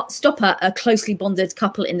to stop a closely bonded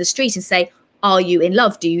couple in the street and say, are you in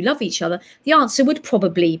love? Do you love each other? The answer would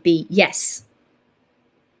probably be yes.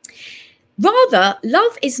 Rather,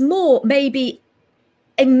 love is more maybe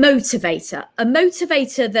a motivator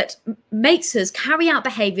that makes us carry out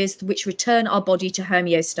behaviors which return our body to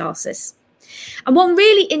homeostasis. And one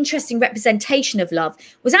really interesting representation of love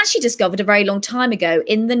was actually discovered a very long time ago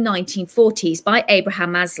in the 1940s by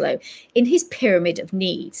Abraham Maslow in his Pyramid of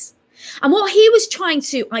Needs. And what he was trying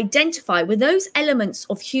to identify were those elements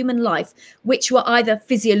of human life which were either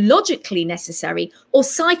physiologically necessary or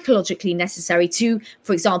psychologically necessary to,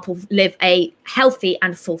 for example, live a healthy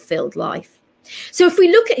and fulfilled life. So if we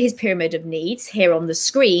look at his pyramid of needs here on the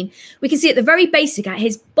screen, we can see at the very basic, at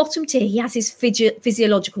his bottom tier, he has his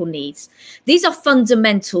physiological needs. These are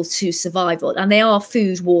fundamental to survival, and they are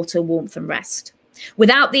food, water, warmth, and rest.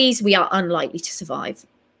 Without these, we are unlikely to survive.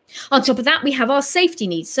 On top of that, we have our safety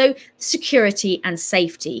needs, so security and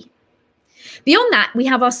safety. Beyond that, we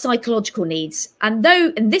have our psychological needs. And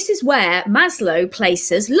this is where Maslow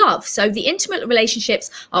places love. So the intimate relationships,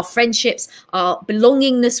 our friendships, our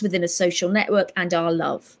belongingness within a social network, and our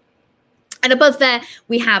love. And above there,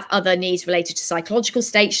 we have other needs related to psychological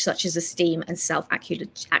states, such as esteem and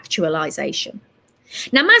self-actualization.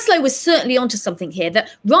 Now, Maslow was certainly onto something here, that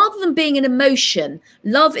rather than being an emotion,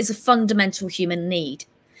 love is a fundamental human need.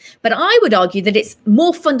 But I would argue that it's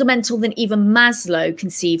more fundamental than even Maslow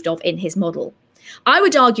conceived of in his model. I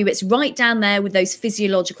would argue it's right down there with those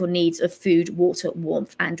physiological needs of food, water,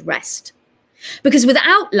 warmth, and rest. Because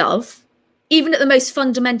without love, even at the most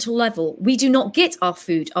fundamental level, we do not get our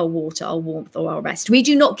food, our water, our warmth, or our rest. We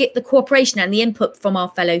do not get the cooperation and the input from our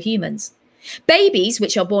fellow humans. Babies,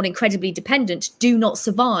 which are born incredibly dependent, do not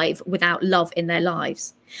survive without love in their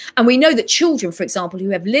lives. And we know that children, for example, who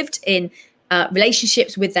have lived in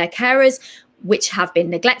relationships with their carers, which have been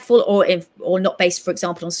neglectful or not based, for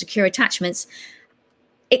example, on secure attachments,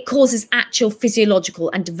 it causes actual physiological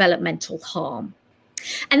and developmental harm.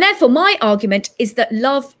 And therefore, my argument is that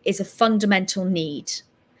love is a fundamental need.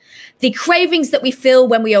 The cravings that we feel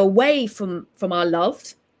when we are away from our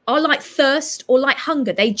loved are like thirst or like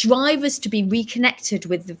hunger. They drive us to be reconnected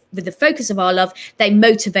with the focus of our love. They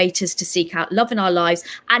motivate us to seek out love in our lives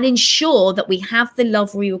and ensure that we have the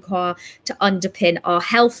love we require to underpin our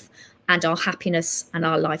health and our happiness and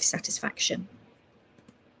our life satisfaction.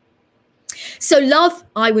 So love,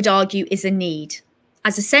 I would argue, is a need,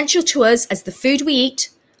 as essential to us as the food we eat,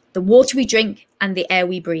 the water we drink, and the air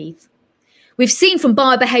we breathe. We've seen from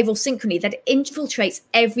biobehavioral synchrony that it infiltrates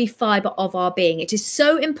every fibre of our being. It is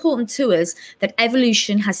so important to us that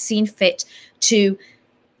evolution has seen fit to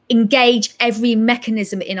engage every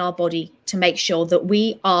mechanism in our body to make sure that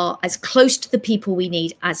we are as close to the people we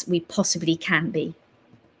need as we possibly can be.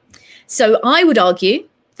 So I would argue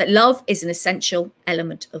that love is an essential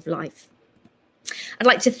element of life. I'd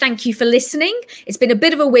like to thank you for listening. It's been a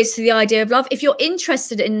bit of a whiz to the idea of love. If you're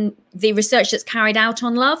interested in the research that's carried out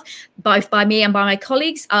on love, both by me and by my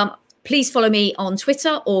colleagues, please follow me on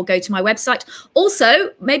Twitter or go to my website. Also,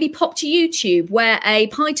 maybe pop to YouTube, where a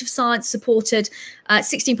Pint of Science supported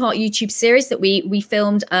 16-part YouTube series that we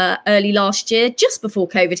filmed early last year, just before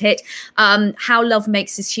COVID hit, How Love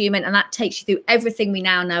Makes Us Human. And that takes you through everything we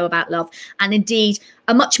now know about love, and indeed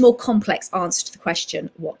a much more complex answer to the question,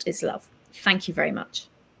 what is love? Thank you very much.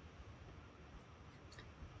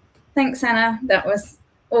 Thanks, Anna. That was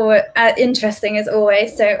interesting as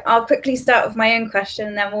always. So I'll quickly start with my own question,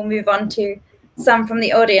 and then we'll move on to some from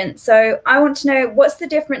the audience. So I want to know, what's the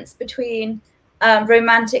difference between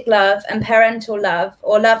romantic love and parental love,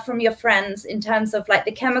 or love from your friends, in terms of like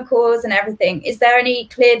the chemicals and everything? Is there any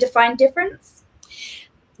clear defined difference?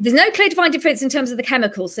 there's no clear defined difference in terms of the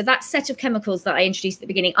chemicals. So that set of chemicals that I introduced at the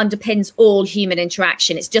beginning underpins all human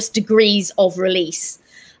interaction. It's just degrees of release.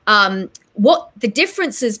 What the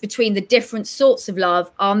differences between the different sorts of love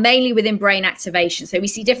are mainly within brain activation. So we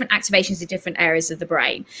see different activations in different areas of the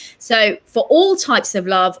brain. So for all types of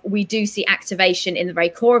love, we do see activation in the very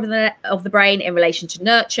core of the brain in relation to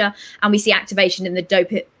nurture, and we see activation in the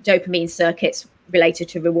dopamine circuits related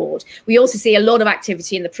to reward. We also see a lot of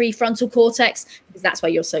activity in the prefrontal cortex, because that's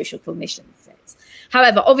where your social cognition sits.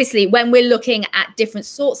 However, obviously, when we're looking at different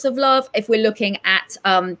sorts of love, if we're looking at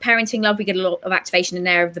parenting love, we get a lot of activation in an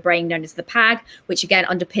area of the brain known as the PAG, which again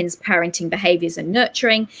underpins parenting behaviors and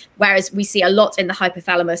nurturing, whereas we see a lot in the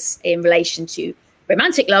hypothalamus in relation to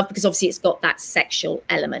romantic love, because obviously it's got that sexual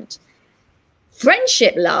element.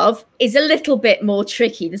 Friendship love is a little bit more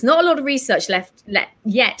tricky. There's not a lot of research left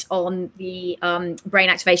yet on the brain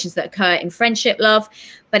activations that occur in friendship love,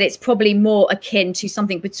 but it's probably more akin to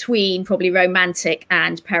something between probably romantic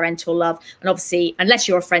and parental love. And obviously, unless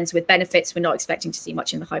you're friends with benefits, we're not expecting to see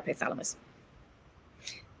much in the hypothalamus.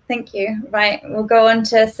 Thank you. Right, we'll go on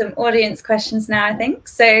to some audience questions now, I think.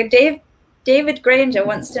 So David Granger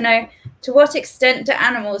wants to know, to what extent do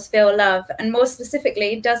animals feel love? And more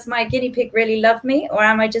specifically, does my guinea pig really love me, or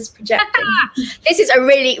am I just projecting? This is a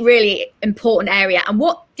really, really important area. And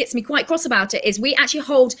what gets me quite cross about it is we actually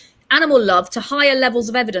hold animal love to higher levels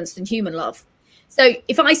of evidence than human love. So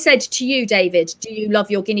if I said to you, David, do you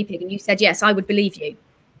love your guinea pig? And you said, yes, I would believe you.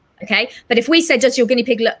 Okay. But if we said, does your guinea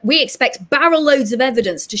pig, we expect barrel loads of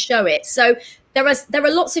evidence to show it. So there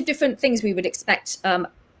are lots of different things we would expect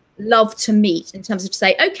love to meet in terms of to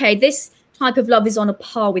say, okay, this type of love is on a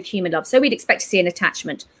par with human love. So we'd expect to see an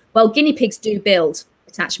attachment. Well, guinea pigs do build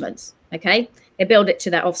attachments. Okay. They build it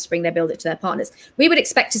to their offspring. They build it to their partners. We would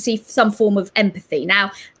expect to see some form of empathy.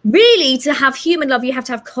 Now, really, to have human love, you have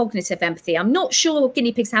to have cognitive empathy. I'm not sure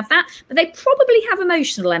guinea pigs have that, but they probably have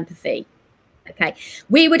emotional empathy. Okay.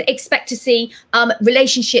 We would expect to see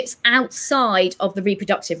relationships outside of the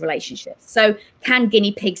reproductive relationships. So can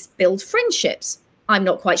guinea pigs build friendships? I'm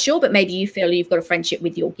not quite sure, but maybe you feel you've got a friendship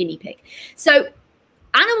with your guinea pig. So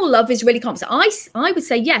animal love is really complex. I would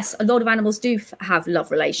say, yes, a lot of animals do have love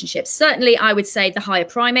relationships. Certainly, I would say the higher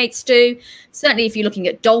primates do. Certainly, if you're looking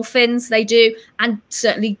at dolphins, they do. And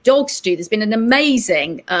certainly dogs do. There's been an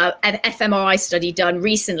amazing fMRI study done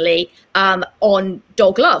recently on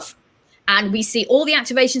dog love. And we see all the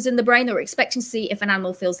activations in the brain that we're expecting to see if an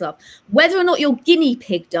animal feels love. Whether or not your guinea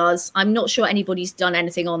pig does, I'm not sure anybody's done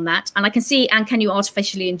anything on that. And I can see, and can you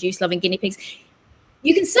artificially induce love in guinea pigs?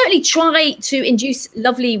 You can certainly try to induce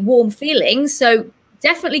lovely, warm feelings. So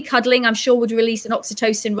definitely cuddling, I'm sure, would release an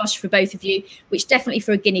oxytocin rush for both of you, which definitely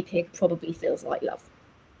for a guinea pig probably feels like love.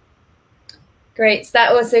 Great. So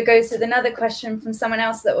that also goes with another question from someone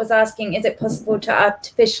else that was asking, is it possible to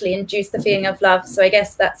artificially induce the feeling of love? So I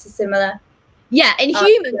guess that's a similar. Yeah, in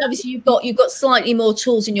humans, obviously, you've got slightly more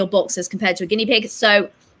tools in your box as compared to a guinea pig. So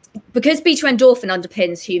because beta endorphin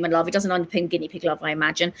underpins human love, it doesn't underpin guinea pig love, I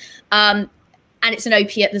imagine. And it's an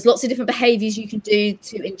opiate. There's lots of different behaviors you can do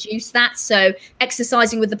to induce that. So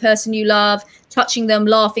exercising with the person you love, touching them,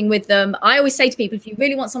 laughing with them. I always say to people, if you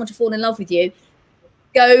really want someone to fall in love with you,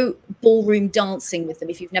 go ballroom dancing with them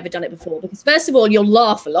if you've never done it before, because first of all, you'll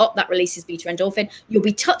laugh a lot. That releases beta endorphin. You'll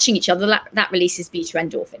be touching each other. That releases beta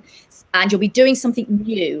endorphin. And you'll be doing something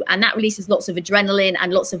new. And that releases lots of adrenaline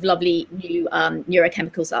and lots of lovely new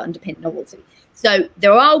neurochemicals that underpin novelty. So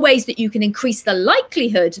there are ways that you can increase the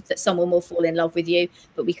likelihood that someone will fall in love with you,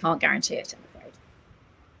 but we can't guarantee it, I'm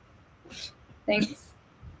afraid. Thanks.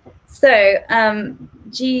 So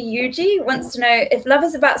GUG wants to know, if love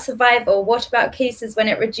is about survival, what about cases when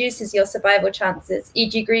it reduces your survival chances,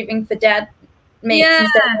 e.g. grieving for dead mates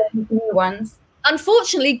instead of new ones?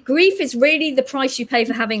 Unfortunately, grief is really the price you pay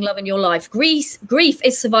for having love in your life. Grief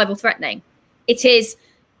is survival threatening. It is,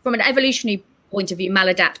 from an evolutionary point of view,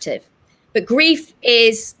 maladaptive. But grief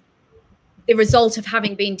is the result of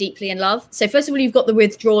having been deeply in love. So first of all, you've got the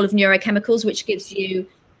withdrawal of neurochemicals, which gives you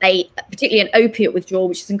particularly an opiate withdrawal,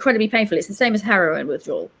 which is incredibly painful. It's the same as heroin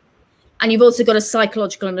withdrawal. And you've also got a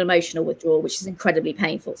psychological and emotional withdrawal, which is incredibly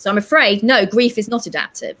painful. So I'm afraid, no, grief is not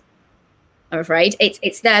adaptive. I'm afraid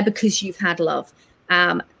it's there because you've had love.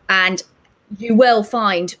 And you will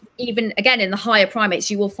find, even again, in the higher primates,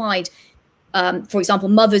 you will find, for example,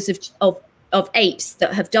 mothers of apes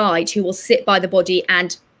that have died who will sit by the body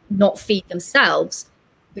and not feed themselves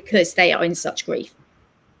because they are in such grief.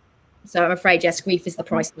 So I'm afraid, yes, grief is the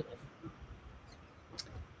price of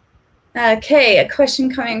love. Okay, a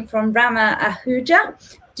question coming from Rama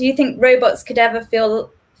Ahuja. Do you think robots could ever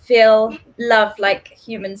feel love like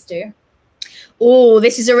humans do? Oh,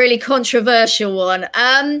 this is a really controversial one.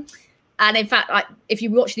 And in fact, if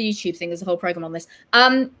you watch the YouTube thing, there's a whole program on this.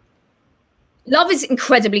 Love is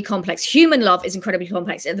incredibly complex. Human love is incredibly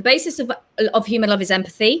complex. And the basis of human love is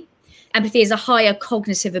empathy. Empathy is a higher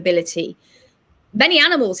cognitive ability. Many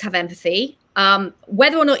animals have empathy.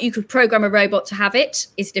 Whether or not you could program a robot to have it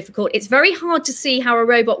is difficult. It's very hard to see how a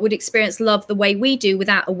robot would experience love the way we do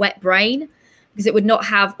without a wet brain, because it would not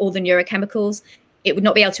have all the neurochemicals. It would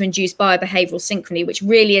not be able to induce biobehavioral synchrony, which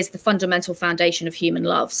really is the fundamental foundation of human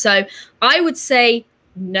love. So I would say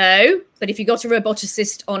no, but if you got a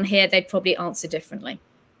roboticist on here, they'd probably answer differently.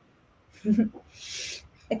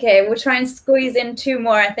 Okay, we'll try and squeeze in 2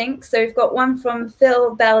 more, I think. So we've got one from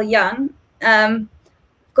Phil Bell Young.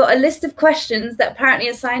 Got a list of questions that apparently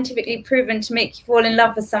are scientifically proven to make you fall in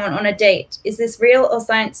love with someone on a date. Is this real or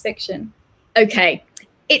science fiction? Okay.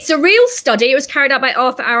 It's a real study. It was carried out by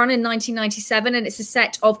Arthur Aaron in 1997, and it's a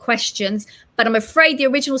set of questions. But I'm afraid the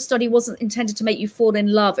original study wasn't intended to make you fall in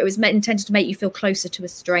love. It was intended to make you feel closer to a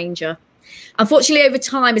stranger. Unfortunately, over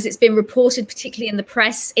time, as it's been reported, particularly in the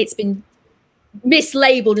press, it's been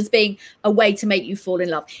mislabeled as being a way to make you fall in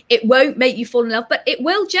love. It won't make you fall in love, but it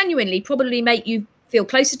will genuinely probably make you feel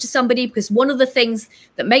closer to somebody, because one of the things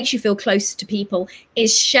that makes you feel closer to people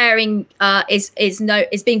is sharing, is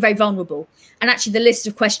being very vulnerable. And actually, the list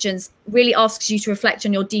of questions really asks you to reflect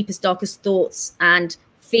on your deepest, darkest thoughts and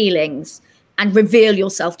feelings and reveal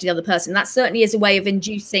yourself to the other person. That certainly is a way of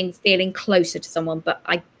inducing feeling closer to someone, but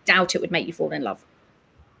I doubt it would make you fall in love.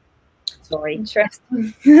 Sorry.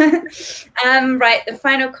 Interesting. Right, the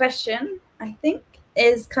final question, I think,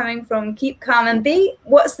 is coming from Keep Calm and Be.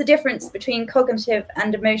 What's the difference between cognitive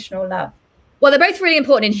and emotional love? Well, they're both really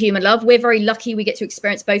important in human love. We're very lucky we get to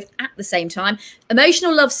experience both at the same time.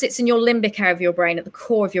 Emotional love sits in your limbic area of your brain, at the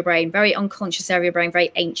core of your brain, very unconscious area of your brain,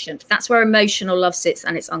 very ancient. That's where emotional love sits,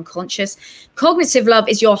 and it's unconscious. Cognitive love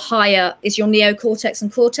is your neocortex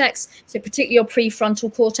and cortex. So particularly your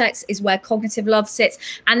prefrontal cortex is where cognitive love sits.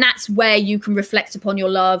 And that's where you can reflect upon your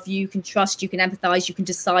love. You can trust, you can empathize, you can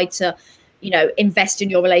decide to, invest in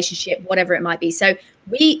your relationship, whatever it might be. So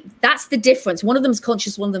that's the difference. One of them is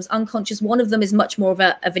conscious, one of them is unconscious. One of them is much more of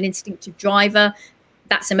an instinctive driver.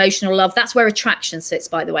 That's emotional love. That's where attraction sits,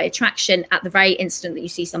 by the way. Attraction at the very instant that you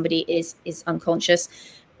see somebody is unconscious,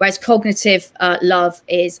 whereas cognitive love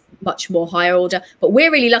is much more higher order. But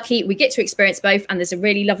we're really lucky. We get to experience both, and there's a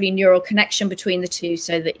really lovely neural connection between the two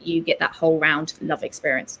so that you get that whole round love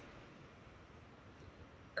experience.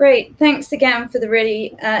 Great. Thanks again for the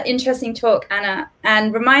really interesting talk, Anna.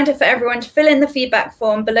 And reminder for everyone to fill in the feedback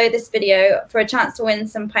form below this video for a chance to win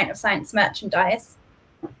some Pint of Science merchandise.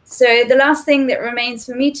 So the last thing that remains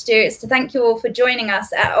for me to do is to thank you all for joining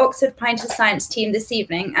us at Oxford Pint of Science team this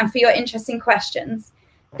evening and for your interesting questions.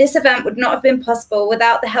 This event would not have been possible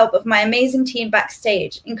without the help of my amazing team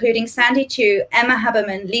backstage, including Sandy Chu, Emma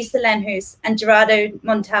Haberman, Lisa Lenhus, and Gerardo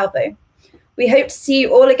Montalvo. We hope to see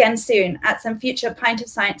you all again soon at some future Pint of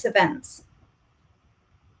Science events.